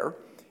there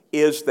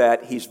is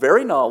that he's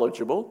very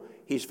knowledgeable,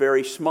 he's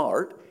very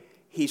smart,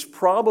 he's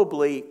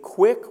probably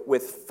quick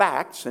with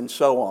facts and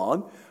so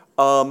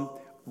on,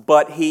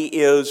 but he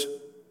is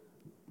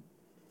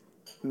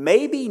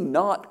maybe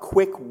not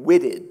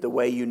quick-witted the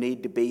way you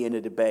need to be in a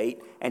debate,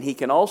 and he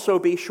can also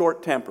be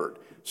short-tempered.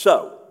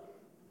 So,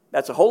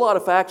 that's a whole lot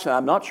of facts, and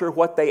I'm not sure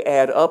what they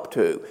add up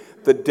to.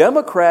 The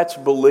Democrats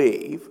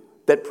believe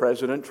that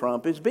President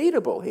Trump is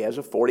beatable. He has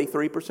a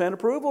 43%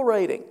 approval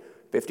rating.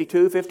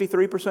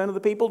 53% of the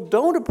people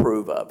don't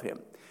approve of him.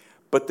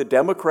 But the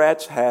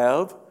Democrats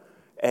have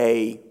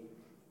a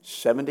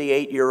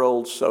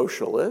 78-year-old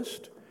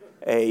socialist,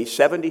 a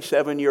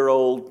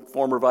 77-year-old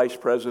former vice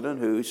president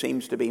who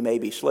seems to be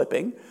maybe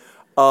slipping,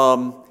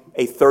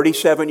 a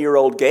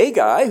 37-year-old gay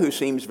guy who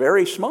seems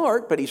very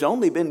smart, but he's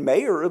only been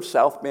mayor of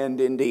South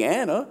Bend,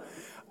 Indiana,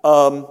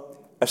 a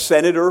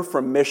senator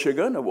from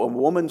Michigan, a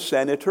woman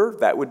senator,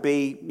 that would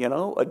be,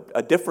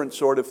 a different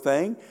sort of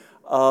thing,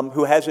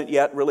 who hasn't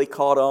yet really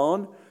caught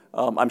on.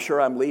 I'm sure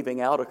I'm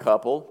leaving out a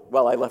couple.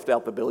 Well, I left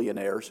out the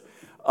billionaires.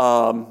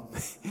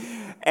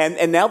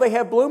 And now they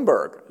have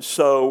Bloomberg.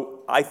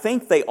 So I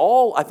think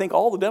all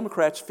the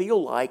Democrats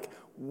feel like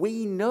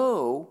we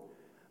know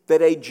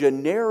that a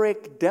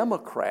generic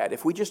Democrat,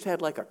 if we just had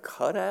like a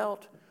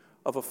cutout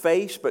of a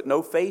face but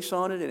no face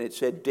on it and it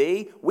said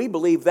D, we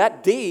believe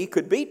that D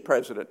could beat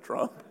President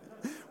Trump.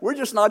 We're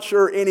just not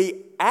sure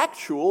any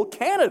actual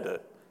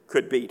candidate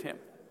could beat him.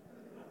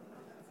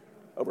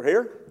 Over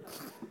here.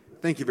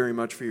 Thank you very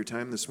much for your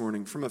time this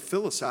morning. From a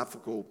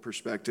philosophical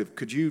perspective,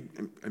 could you,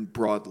 and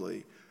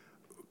broadly,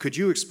 could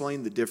you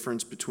explain the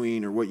difference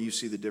between, or what you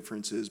see the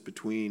difference is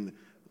between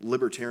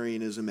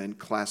libertarianism and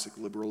classic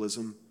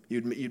liberalism?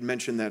 You'd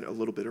mentioned that a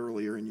little bit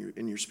earlier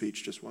in your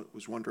speech, just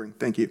was wondering.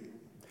 Thank you.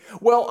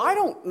 Well, I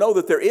don't know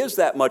that there is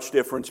that much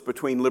difference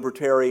between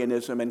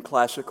libertarianism and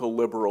classical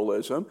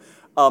liberalism.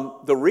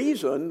 The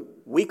reason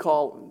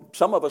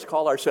some of us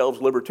call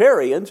ourselves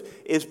libertarians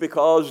is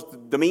because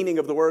the meaning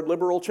of the word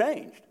liberal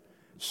changed.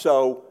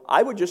 So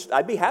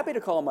I'd be happy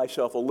to call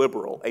myself a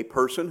liberal, a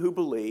person who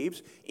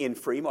believes in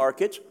free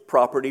markets,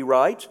 property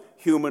rights,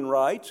 human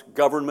rights,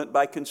 government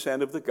by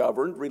consent of the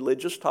governed,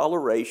 religious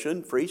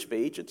toleration, free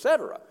speech,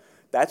 etc.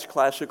 That's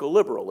classical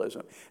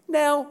liberalism.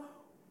 Now,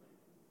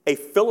 a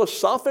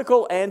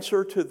philosophical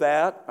answer to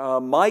that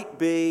might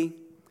be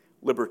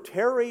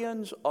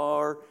libertarians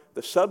are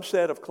the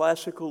subset of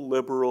classical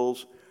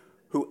liberals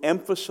who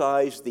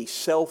emphasize the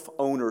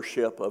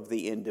self-ownership of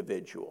the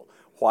individual.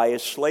 Why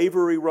is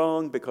slavery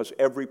wrong? Because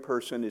every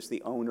person is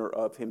the owner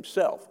of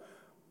himself.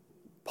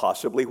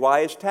 Possibly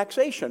why is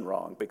taxation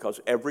wrong? Because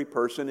every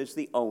person is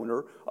the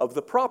owner of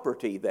the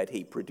property that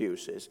he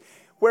produces.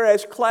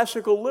 Whereas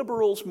classical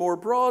liberals more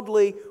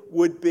broadly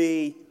would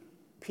be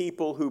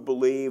people who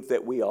believe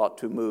that we ought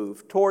to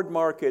move toward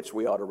markets,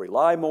 we ought to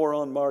rely more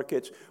on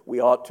markets, we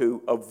ought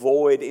to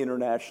avoid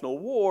international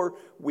war,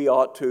 we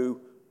ought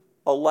to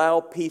allow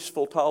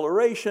peaceful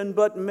toleration,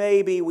 but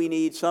maybe we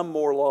need some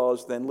more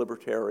laws than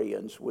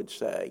libertarians would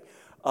say.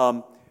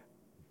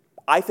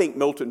 I think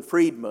Milton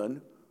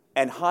Friedman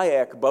and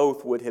Hayek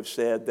both would have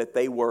said that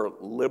they were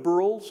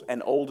liberals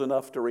and old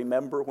enough to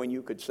remember when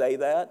you could say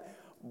that,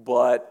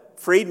 but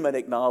Friedman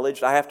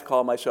acknowledged, I have to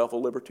call myself a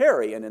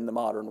libertarian in the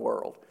modern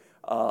world.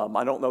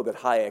 I don't know that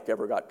Hayek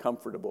ever got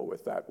comfortable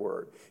with that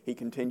word. He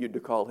continued to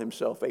call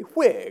himself a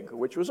Whig,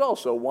 which was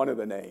also one of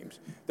the names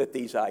that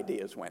these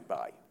ideas went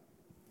by.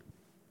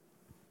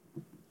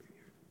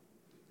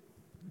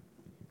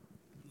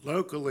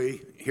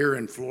 Locally, here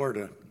in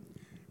Florida,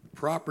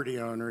 property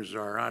owners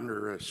are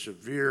under a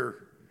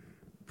severe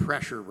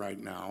pressure right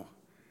now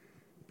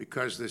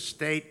because the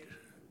state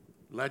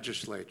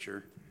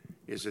legislature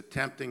is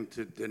attempting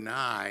to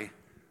deny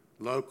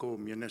local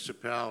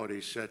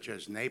municipalities such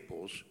as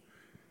Naples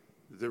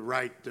the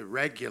right to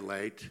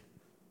regulate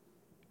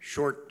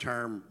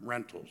short-term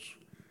rentals.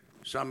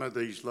 Some of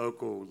these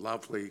local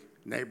lovely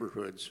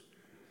neighborhoods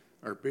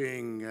are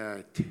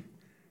being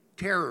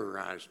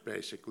terrorized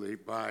basically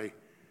by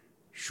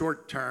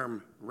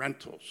short-term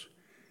rentals.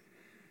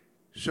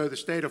 So the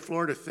state of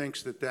Florida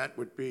thinks that that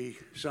would be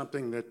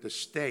something that the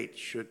state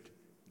should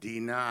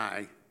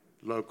deny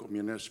local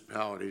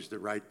municipalities the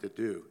right to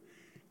do.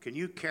 Can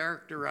you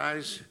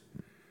characterize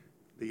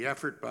the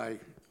effort by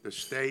the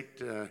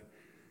state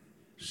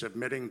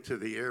submitting to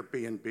the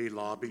Airbnb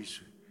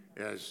lobbies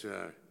as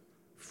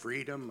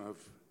freedom of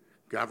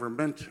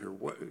government, or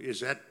what, is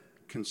that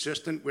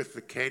consistent with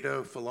the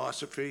Cato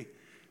philosophy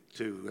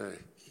to,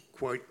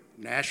 quote,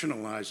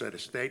 nationalize at a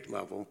state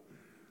level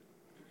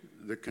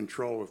the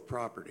control of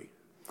property?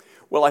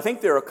 Well, I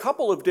think there are a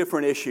couple of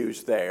different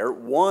issues there.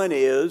 One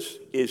is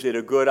it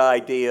a good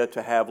idea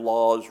to have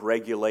laws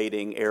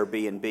regulating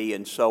Airbnb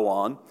and so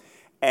on?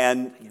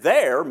 And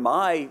there,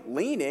 my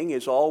leaning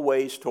is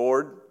always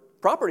toward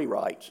property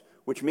rights,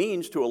 which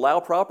means to allow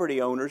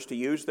property owners to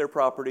use their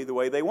property the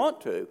way they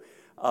want to.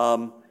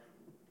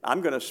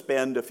 I'm going to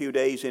spend a few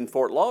days in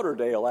Fort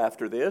Lauderdale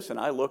after this, and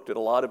I looked at a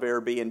lot of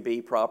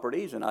Airbnb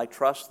properties, and I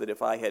trust that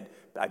if I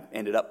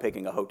ended up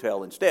picking a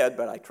hotel instead,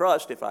 but I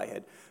trust if I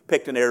had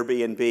picked an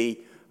Airbnb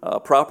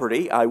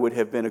property, I would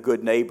have been a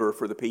good neighbor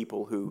for the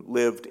people who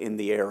lived in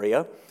the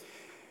area.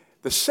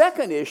 The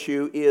second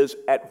issue is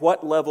at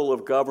what level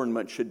of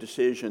government should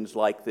decisions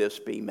like this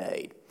be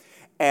made?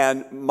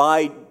 And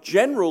my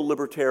general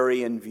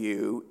libertarian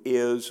view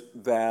is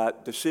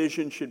that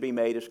decisions should be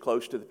made as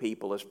close to the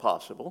people as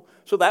possible.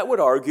 So that would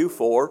argue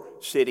for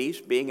cities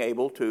being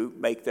able to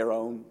make their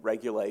own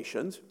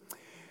regulations.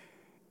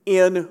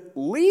 In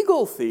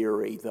legal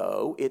theory,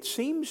 though, it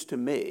seems to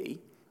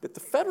me that the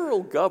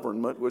federal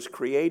government was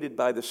created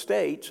by the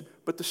states,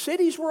 but the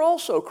cities were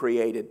also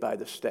created by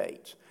the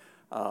states.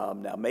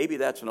 Now, maybe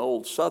that's an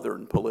old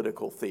Southern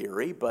political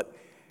theory, but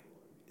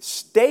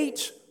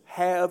states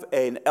have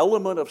an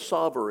element of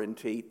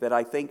sovereignty that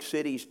I think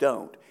cities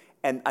don't.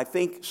 And I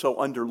think, so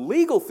under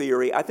legal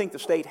theory, I think the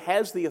state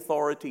has the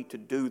authority to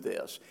do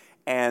this.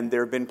 And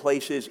there have been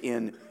places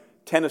in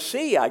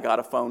Tennessee, I got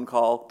a phone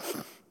call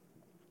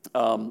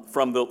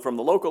from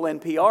the local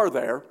NPR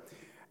there,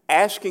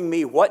 asking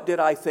me what did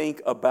I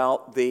think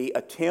about the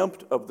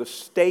attempt of the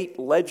state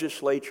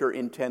legislature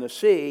in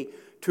Tennessee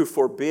to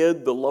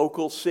forbid the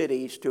local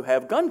cities to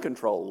have gun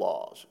control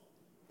laws.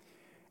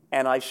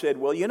 And I said,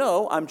 well, you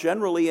know, I'm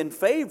generally in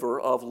favor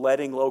of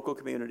letting local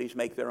communities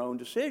make their own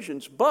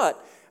decisions,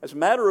 but as a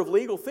matter of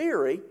legal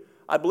theory,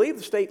 I believe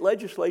the state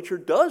legislature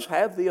does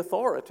have the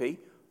authority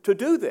to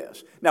do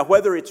this. Now,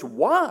 whether it's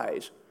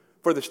wise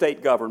for the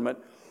state government,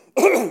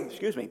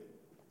 excuse me,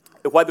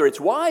 whether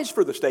it's wise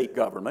for the state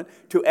government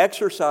to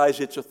exercise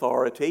its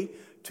authority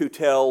to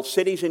tell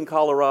cities in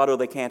Colorado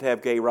they can't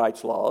have gay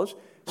rights laws,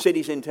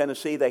 cities in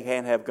Tennessee they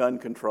can't have gun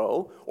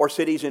control, or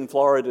cities in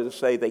Florida to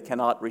say they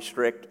cannot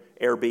restrict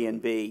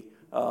Airbnb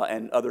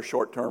and other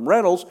short-term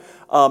rentals,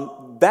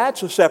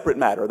 that's a separate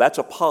matter. That's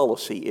a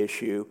policy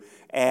issue,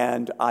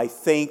 and I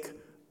think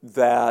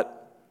that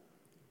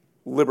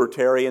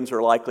libertarians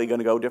are likely going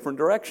to go different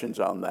directions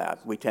on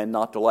that. We tend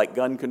not to like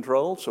gun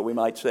control, so we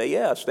might say,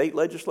 yeah, state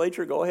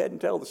legislature, go ahead and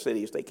tell the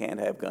cities they can't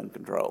have gun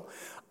control.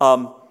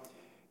 I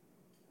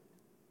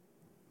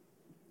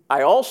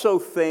also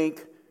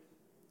think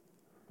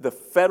the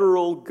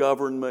federal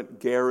government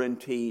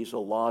guarantees a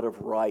lot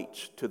of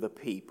rights to the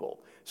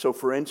people. So,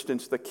 for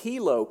instance, the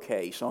Kelo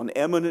case on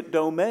eminent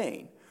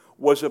domain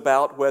was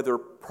about whether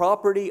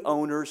property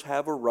owners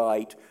have a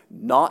right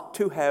not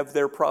to have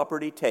their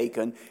property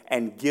taken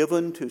and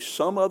given to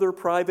some other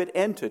private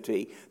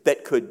entity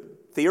that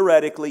could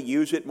theoretically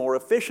use it more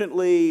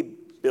efficiently,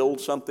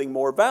 build something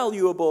more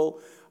valuable,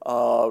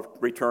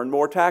 return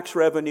more tax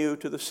revenue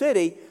to the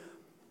city.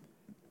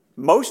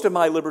 Most of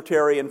my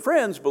libertarian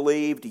friends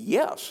believed,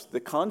 yes,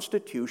 the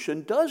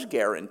Constitution does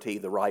guarantee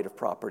the right of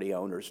property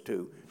owners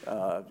to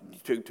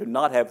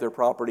not have their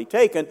property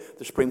taken.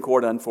 The Supreme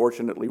Court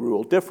unfortunately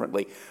ruled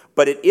differently.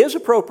 But it is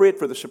appropriate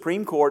for the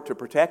Supreme Court to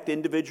protect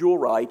individual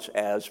rights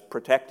as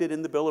protected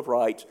in the Bill of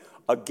Rights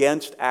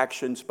against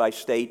actions by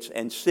states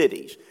and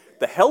cities.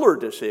 The Heller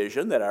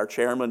decision that our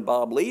chairman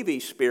Bob Levy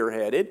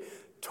spearheaded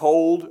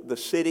told the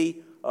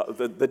city,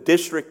 the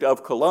District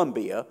of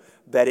Columbia,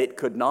 that it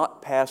could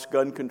not pass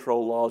gun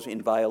control laws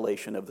in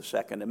violation of the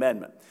Second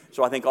Amendment.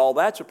 So I think all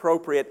that's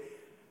appropriate.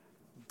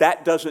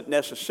 That doesn't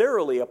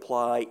necessarily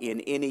apply in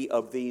any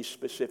of these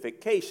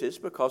specific cases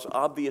because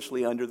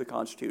obviously under the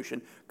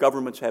Constitution,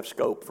 governments have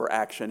scope for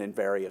action in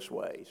various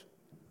ways.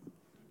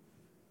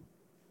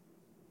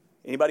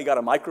 Anybody got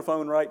a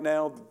microphone right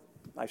now?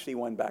 I see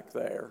one back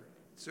there.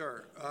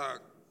 Sir,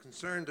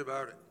 concerned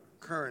about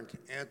current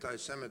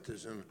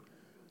anti-Semitism,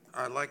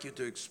 I'd like you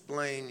to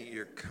explain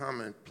your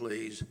comment,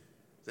 please,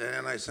 that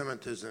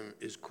anti-Semitism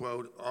is,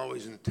 quote,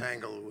 always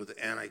entangled with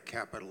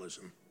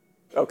anti-capitalism.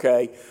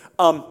 Okay.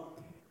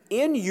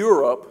 In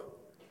Europe,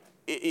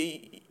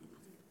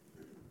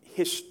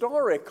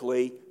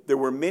 historically, there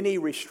were many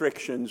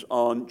restrictions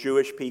on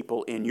Jewish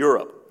people in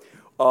Europe.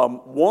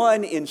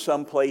 One, in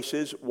some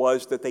places,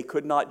 was that they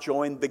could not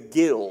join the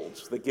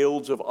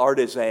guilds of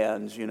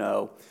artisans,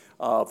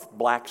 of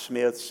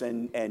blacksmiths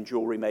and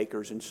jewelry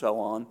makers and so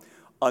on.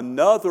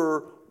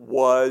 Another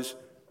was,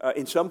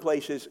 in some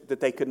places, that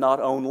they could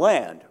not own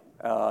land.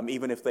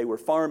 Even if they were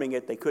farming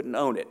it, they couldn't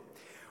own it.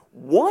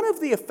 One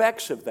of the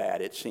effects of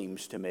that, it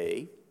seems to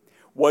me,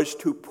 was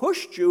to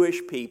push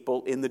Jewish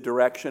people in the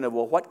direction of,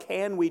 well, what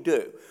can we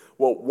do?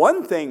 Well,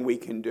 one thing we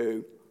can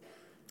do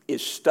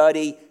is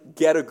study,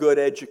 get a good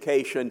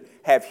education,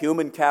 have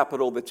human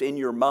capital that's in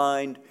your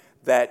mind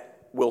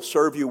that will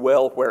serve you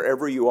well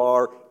wherever you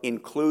are,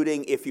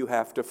 including if you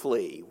have to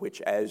flee, which,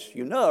 as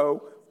you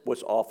know,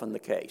 was often the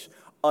case.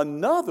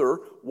 Another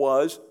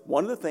was,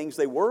 one of the things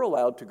they were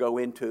allowed to go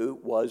into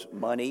was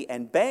money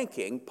and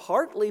banking,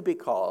 partly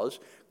because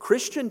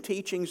Christian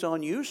teachings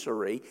on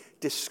usury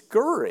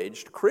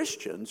discouraged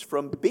Christians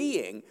from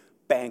being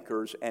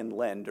bankers and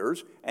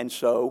lenders, and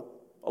so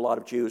a lot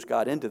of Jews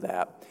got into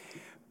that.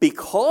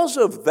 Because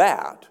of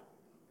that,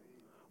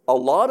 a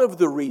lot of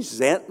the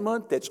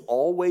resentment that's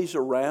always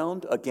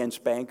around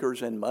against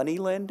bankers and money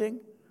lending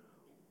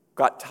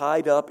got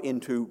tied up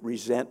into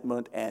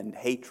resentment and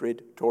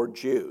hatred toward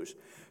Jews.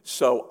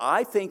 So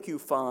I think you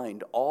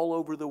find all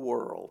over the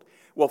world,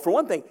 well, for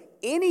one thing,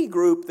 any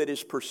group that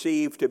is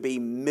perceived to be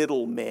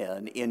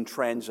middlemen in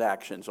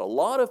transactions, a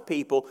lot of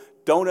people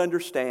don't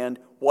understand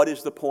what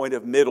is the point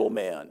of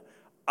middlemen.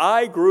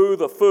 I grew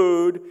the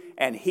food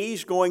and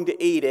he's going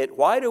to eat it.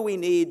 Why do we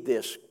need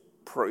this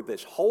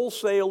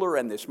wholesaler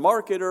and this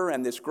marketer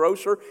and this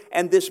grocer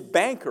and this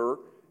banker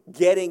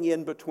getting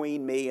in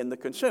between me and the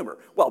consumer?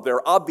 Well, there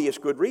are obvious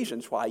good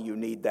reasons why you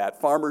need that.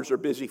 Farmers are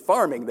busy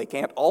farming. They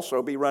can't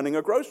also be running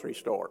a grocery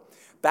store.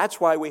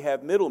 That's why we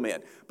have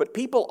middlemen. But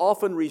people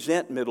often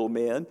resent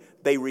middlemen.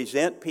 They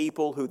resent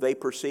people who they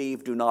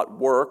perceive do not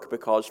work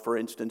because, for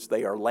instance,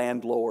 they are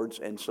landlords,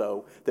 and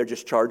so they're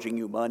just charging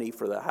you money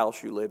for the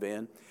house you live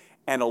in.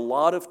 And a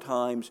lot of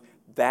times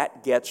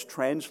that gets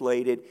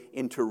translated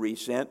into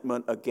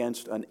resentment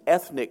against an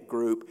ethnic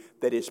group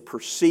that is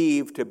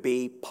perceived to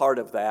be part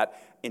of that.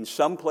 In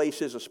some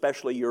places,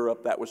 especially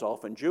Europe, that was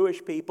often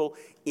Jewish people.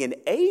 In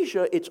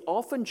Asia, it's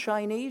often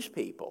Chinese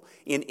people.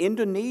 In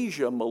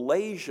Indonesia,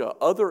 Malaysia,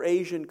 other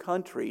Asian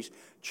countries,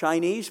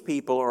 Chinese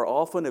people are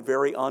often a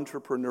very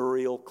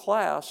entrepreneurial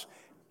class,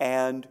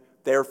 and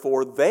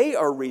therefore they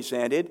are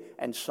resented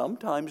and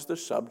sometimes the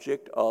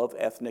subject of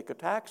ethnic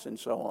attacks and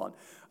so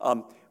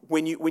on.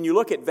 When you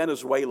look at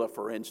Venezuela,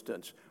 for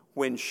instance,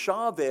 when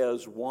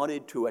Chavez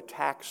wanted to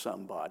attack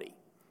somebody,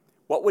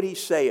 what would he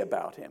say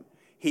about him?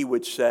 He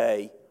would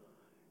say,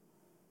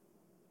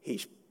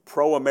 he's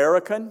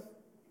pro-American,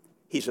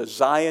 he's a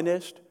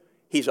Zionist,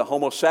 he's a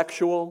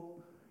homosexual,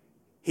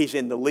 he's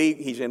in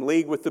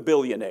league with the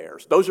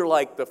billionaires. Those are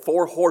like the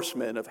four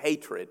horsemen of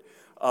hatred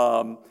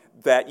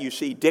that you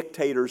see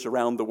dictators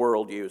around the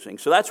world using.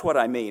 So that's what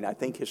I mean. I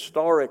think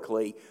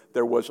historically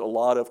there was a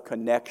lot of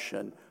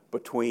connection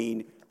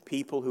between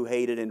people who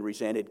hated and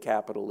resented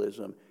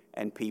capitalism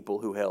and people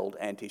who held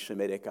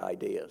anti-Semitic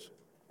ideas.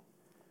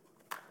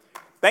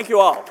 Thank you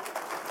all.